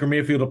want Baker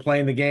Mayfield to play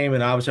in the game,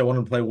 and obviously I want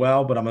him to play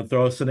well. But I'm going to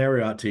throw a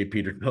scenario out to you,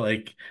 Peter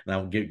Blake, and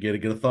I'll get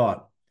a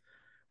thought.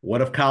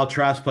 What if Kyle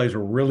Trask plays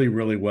really,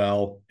 really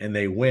well and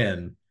they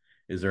win?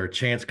 Is there a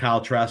chance Kyle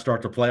Trask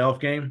starts a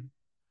playoff game?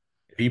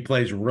 If he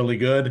plays really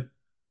good,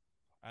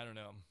 I don't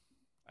know.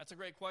 That's a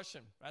great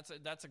question.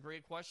 That's a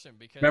great question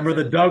because remember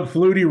the Doug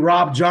Flutie,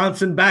 Rob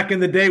Johnson back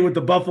in the day with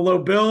the Buffalo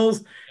Bills?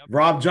 yep.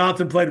 Rob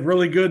Johnson played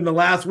really good in the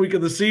last week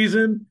of the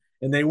season,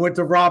 and they went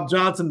to Rob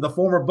Johnson, the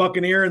former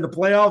Buccaneer, in the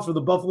playoffs for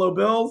the Buffalo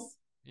Bills.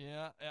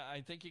 Yeah,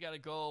 I think you got to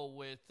go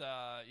with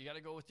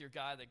your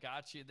guy that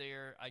got you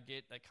there. I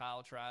get that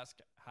Kyle Trask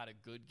had a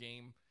good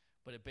game,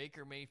 but if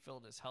Baker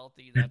Mayfield is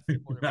healthy, that's the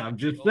quarterback. I'm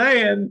just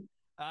saying.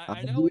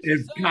 I know what you're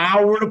If saying.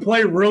 Kyle were to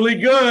play really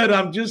good,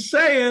 I'm just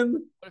saying.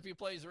 What if he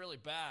plays really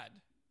bad?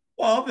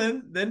 Well,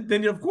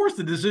 then of course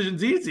the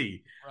decision's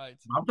easy. Right.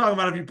 I'm talking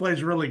about if he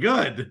plays really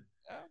good.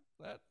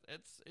 Yeah,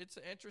 it's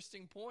an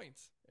interesting point.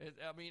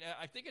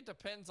 I think it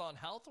depends on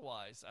health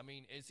wise. I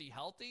mean, is he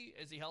healthy?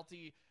 Is he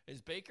healthy?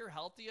 Is Baker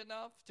healthy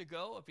enough to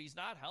go? If he's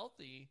not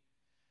healthy,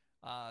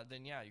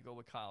 then yeah, you go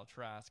with Kyle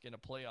Trask in a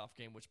playoff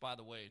game. Which, by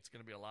the way, it's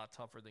going to be a lot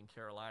tougher than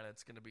Carolina.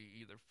 It's going to be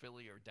either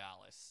Philly or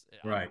Dallas.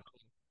 Right.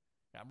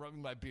 I'm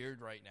rubbing my beard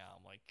right now.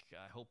 I'm like,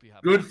 I hope you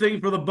have. Good thing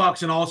for the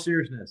Bucks in all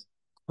seriousness.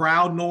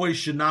 Crowd noise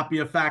should not be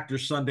a factor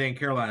Sunday in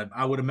Carolina.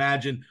 I would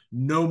imagine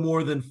no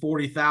more than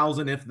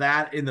 40,000, if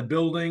that, in the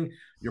building.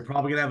 You're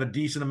probably going to have a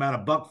decent amount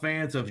of Buck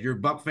fans. So if you're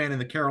a Buck fan in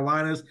the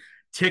Carolinas,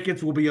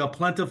 tickets will be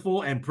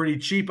plentiful and pretty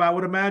cheap, I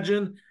would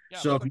imagine. Yeah,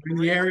 so if you're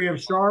in the area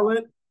of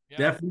Charlotte,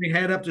 definitely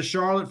head up to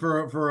Charlotte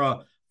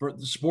for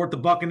support the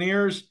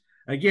Buccaneers.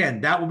 Again,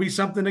 that will be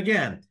something.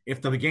 Again,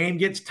 if the game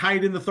gets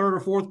tight in the third or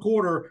fourth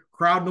quarter,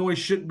 crowd noise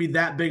shouldn't be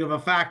that big of a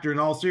factor in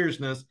all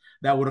seriousness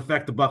that would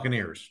affect the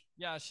Buccaneers.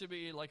 Yeah, it should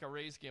be like a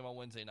Rays game on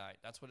Wednesday night.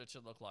 That's what it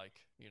should look like.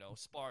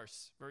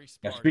 Sparse, very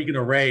sparse. Yeah, speaking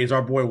of Rays,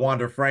 our boy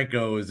Wander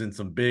Franco is in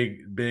some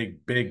big. That's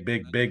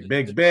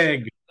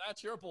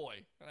your boy.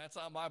 That's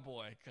not my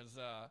boy. Because,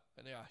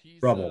 he's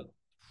trouble.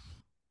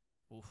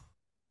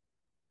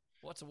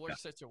 What's the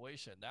worst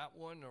situation? That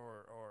one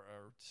or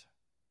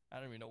I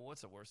don't even know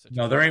what's the worst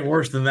situation. No, there ain't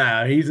worse than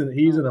that. He's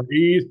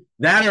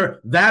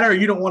that or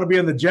you don't want to be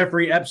on the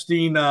Jeffrey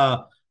Epstein.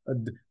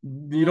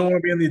 You don't want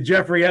to be on the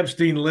Jeffrey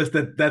Epstein list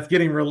that's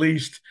getting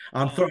released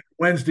on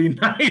Wednesday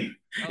night.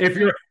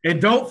 Okay.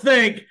 Don't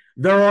think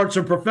there aren't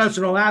some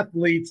professional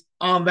athletes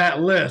on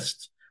that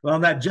list, on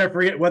that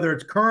Jeffrey, whether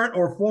it's current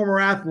or former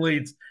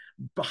athletes,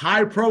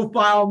 high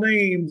profile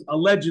names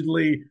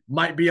allegedly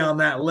might be on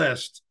that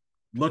list.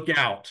 Look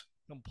out.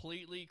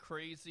 Completely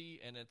crazy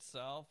in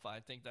itself. I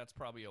think that's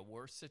probably a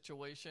worse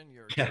situation.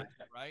 You're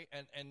right.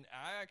 And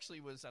I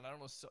actually was, and I don't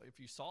know if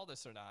you saw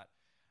this or not,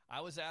 I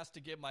was asked to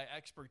give my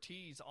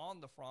expertise on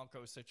the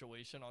Franco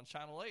situation on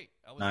Channel 8.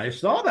 I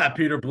saw that,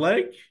 Peter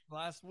Blake.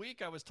 Last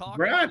week I was talking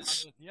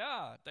Congrats. about it.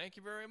 Yeah, thank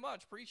you very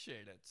much.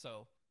 Appreciate it.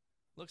 So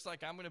looks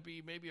like I'm going to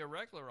be maybe a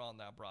regular on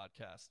that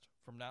broadcast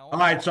from now on. All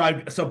right,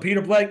 so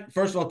Peter Blake,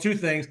 first of all, two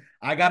things.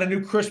 I got a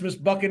new Christmas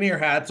Buccaneer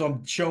hat, so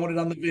I'm showing it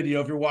on the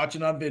video if you're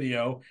watching on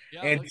video.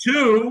 Yeah, and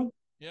two,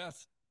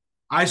 yes,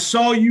 I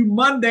saw you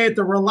Monday at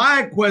the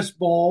ReliaQuest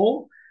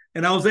Bowl,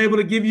 and I was able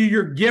to give you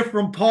your gift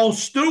from Paul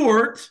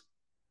Stewart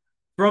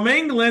from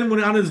England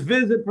when on his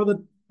visit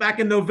back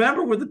in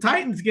November with the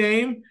Titans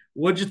game.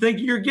 What'd you think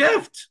of your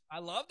gift? I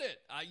loved it.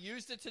 I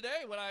used it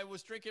today when I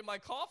was drinking my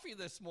coffee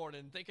this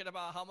morning, thinking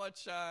about how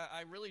much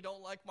I really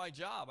don't like my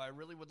job. I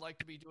really would like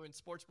to be doing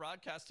sports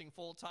broadcasting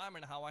full time,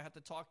 and how I have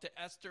to talk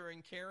to Esther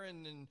and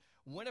Karen and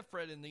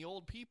Winifred and the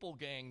old people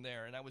gang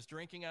there. And I was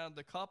drinking out of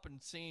the cup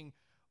and seeing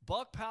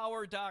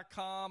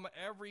buckpower.com,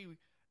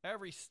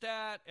 every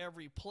stat,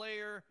 every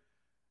player,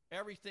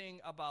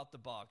 everything about the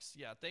Bucks.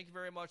 Yeah, thank you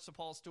very much to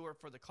Paul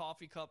Stewart for the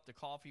coffee cup. The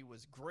coffee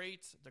was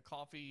great. The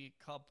coffee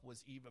cup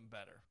was even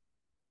better.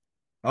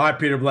 All right,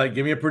 Peter Blake,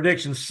 give me a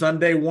prediction.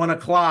 Sunday,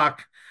 1:00.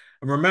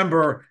 And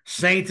remember,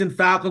 Saints and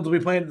Falcons will be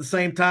playing at the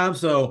same time,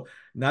 so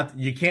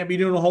you can't be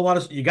doing a whole lot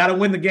of. You got to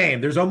win the game.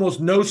 There's almost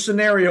no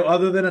scenario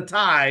other than a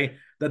tie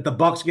that the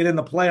Bucks get in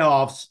the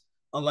playoffs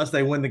unless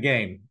they win the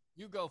game.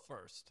 You go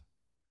first.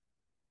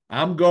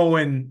 I'm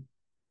going.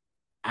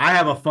 I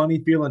have a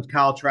funny feeling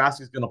Kyle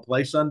Trask is going to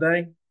play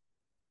Sunday.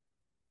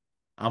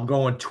 I'm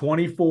going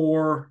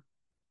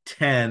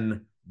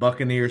 24-10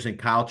 Buccaneers, and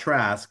Kyle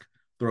Trask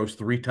throws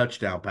 3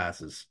 touchdown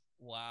passes.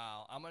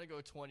 Wow. I'm going to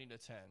go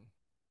 20-10.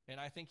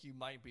 And I think you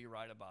might be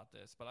right about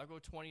this, but I'll go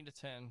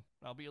 20-10.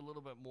 I'll be a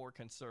little bit more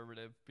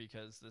conservative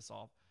because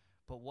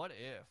but what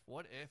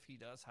if he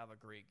does have a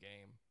great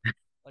game?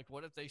 Like,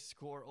 what if they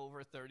score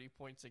over 30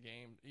 points a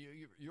game?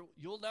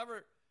 You'll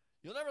never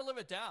live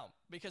it down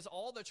because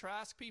all the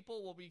Trask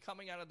people will be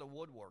coming out of the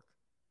woodwork.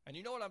 And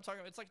you know what I'm talking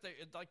about? It's like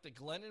the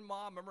Glennon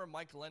mob. Remember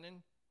Mike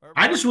Glennon?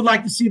 I just would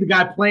like to see the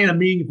guy playing a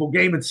meaningful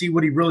game and see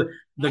what he really.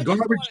 The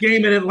garbage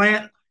game in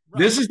Atlanta. Right.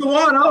 This is the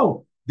one.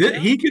 Oh,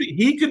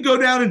 he could go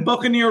down in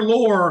Buccaneer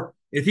lore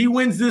if he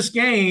wins this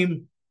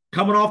game,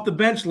 coming off the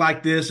bench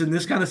like this in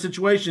this kind of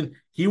situation.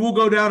 He will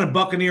go down in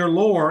Buccaneer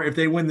lore if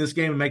they win this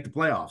game and make the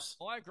playoffs.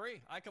 Oh, I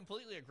agree. I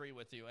completely agree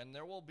with you. And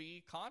there will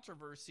be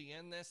controversy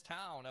in this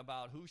town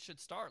about who should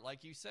start,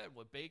 like you said,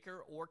 with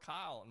Baker or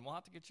Kyle. And we'll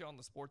have to get you on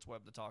the sports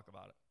web to talk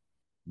about it.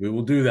 We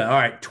will do that. All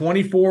right,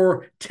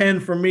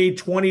 24-10 for me,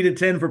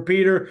 20-10 for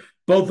Peter.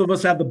 Both of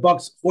us have the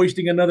Bucs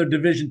hoisting another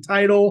division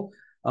title.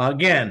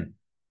 Again,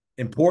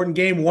 important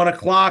game, 1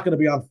 o'clock. It'll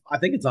be on, I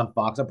think it's on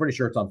Fox. I'm pretty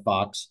sure it's on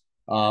Fox.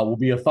 Will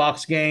be a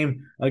Fox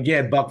game.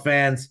 Again, Buck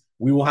fans,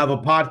 we will have a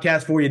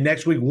podcast for you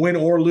next week, win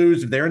or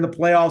lose. If they're in the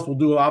playoffs, we'll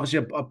do obviously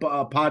a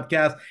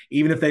podcast.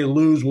 Even if they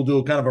lose, we'll do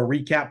a kind of a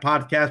recap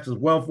podcast as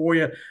well for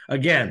you.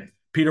 Again,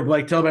 Peter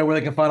Blake, tell me where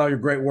they can find all your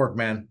great work,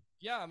 man.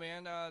 Yeah,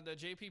 man, the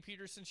JP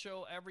Peterson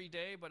Show every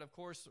day, but of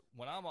course,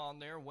 when I'm on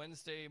there,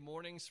 Wednesday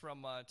mornings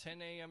from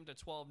 10 a.m. to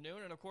 12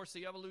 noon, and of course,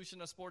 the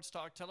evolution of Sports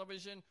Talk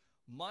Television,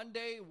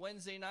 Monday,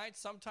 Wednesday night,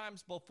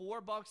 sometimes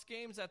before Bucs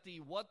games at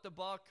the What the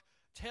Buck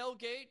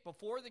tailgate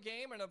before the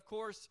game, and of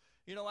course,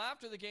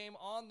 after the game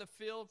on the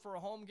field for a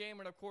home game,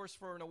 and of course,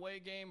 for an away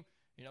game,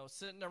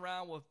 sitting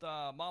around with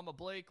Mama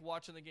Blake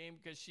watching the game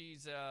because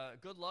she's a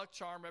good luck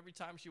charm every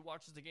time she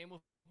watches the game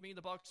with me.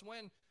 The Bucs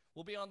win.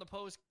 We'll be on the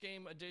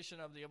post-game edition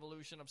of the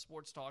Evolution of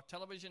Sports Talk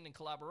Television in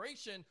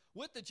collaboration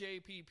with the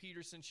JP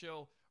Peterson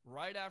Show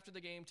right after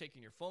the game,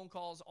 taking your phone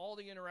calls, all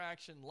the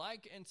interaction.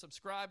 Like and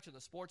subscribe to the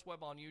Sports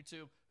Web on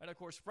YouTube. And, of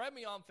course, friend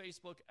me on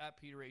Facebook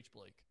at Peter H.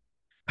 Blake.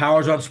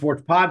 Powers on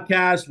Sports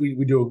Podcast. We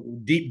do a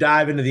deep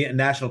dive into the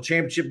national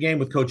championship game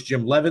with Coach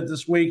Jim Levitt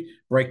this week,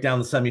 break down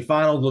the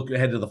semifinals, look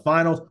ahead to the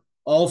finals.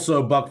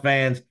 Also, Buck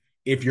fans,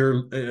 if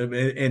you're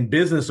and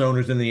business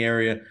owners in the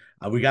area,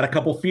 we got a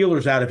couple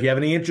feelers out. If you have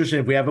any interest in,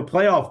 if we have a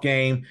playoff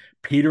game,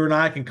 Peter and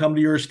I can come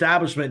to your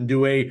establishment and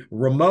do a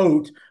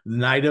remote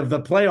night of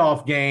the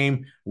playoff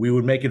game. We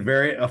would make it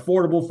very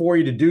affordable for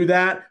you to do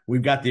that.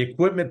 We've got the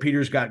equipment.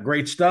 Peter's got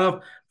great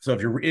stuff. So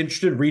if you're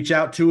interested, reach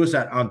out to us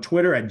on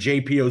Twitter at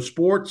JPO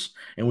Sports,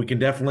 and we can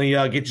definitely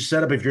get you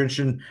set up if you're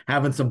interested in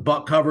having some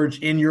Buck coverage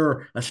in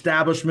your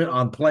establishment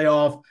on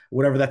playoff,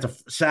 whatever that's a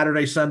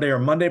Saturday, Sunday, or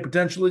Monday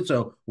potentially.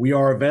 So we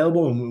are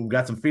available, and we've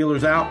got some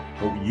feelers out.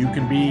 But you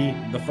can be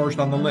the first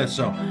on the list.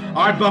 So, all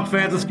right, Buck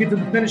fans, let's get to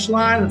the finish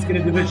line. Let's get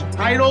a division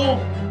title,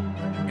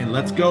 and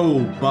let's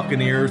go,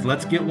 Buccaneers.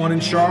 Let's get one in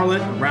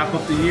Charlotte, wrap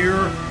up the year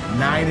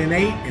 9-8,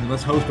 and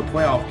let's host a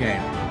playoff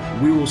game.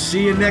 We will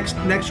see you next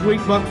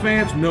week, Buck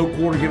fans. No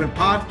Quarter Given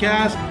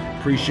podcast.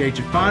 Appreciate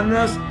you finding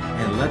us,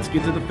 and let's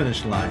get to the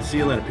finish line. See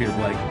you later, Peter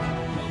Blake.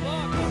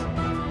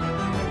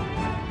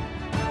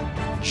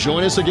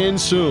 Join us again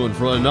soon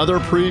for another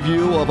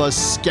preview of a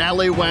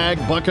scallywag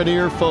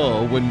Buccaneer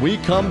foe when we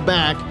come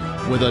back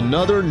with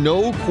another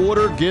No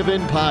Quarter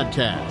Given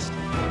podcast.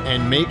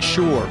 And make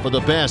sure, for the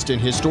best in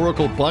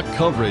historical Buck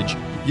coverage,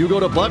 you go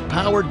to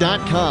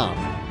buckpower.com.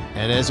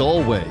 And as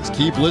always,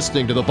 keep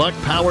listening to the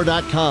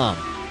buckpower.com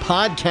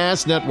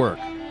Podcast Network.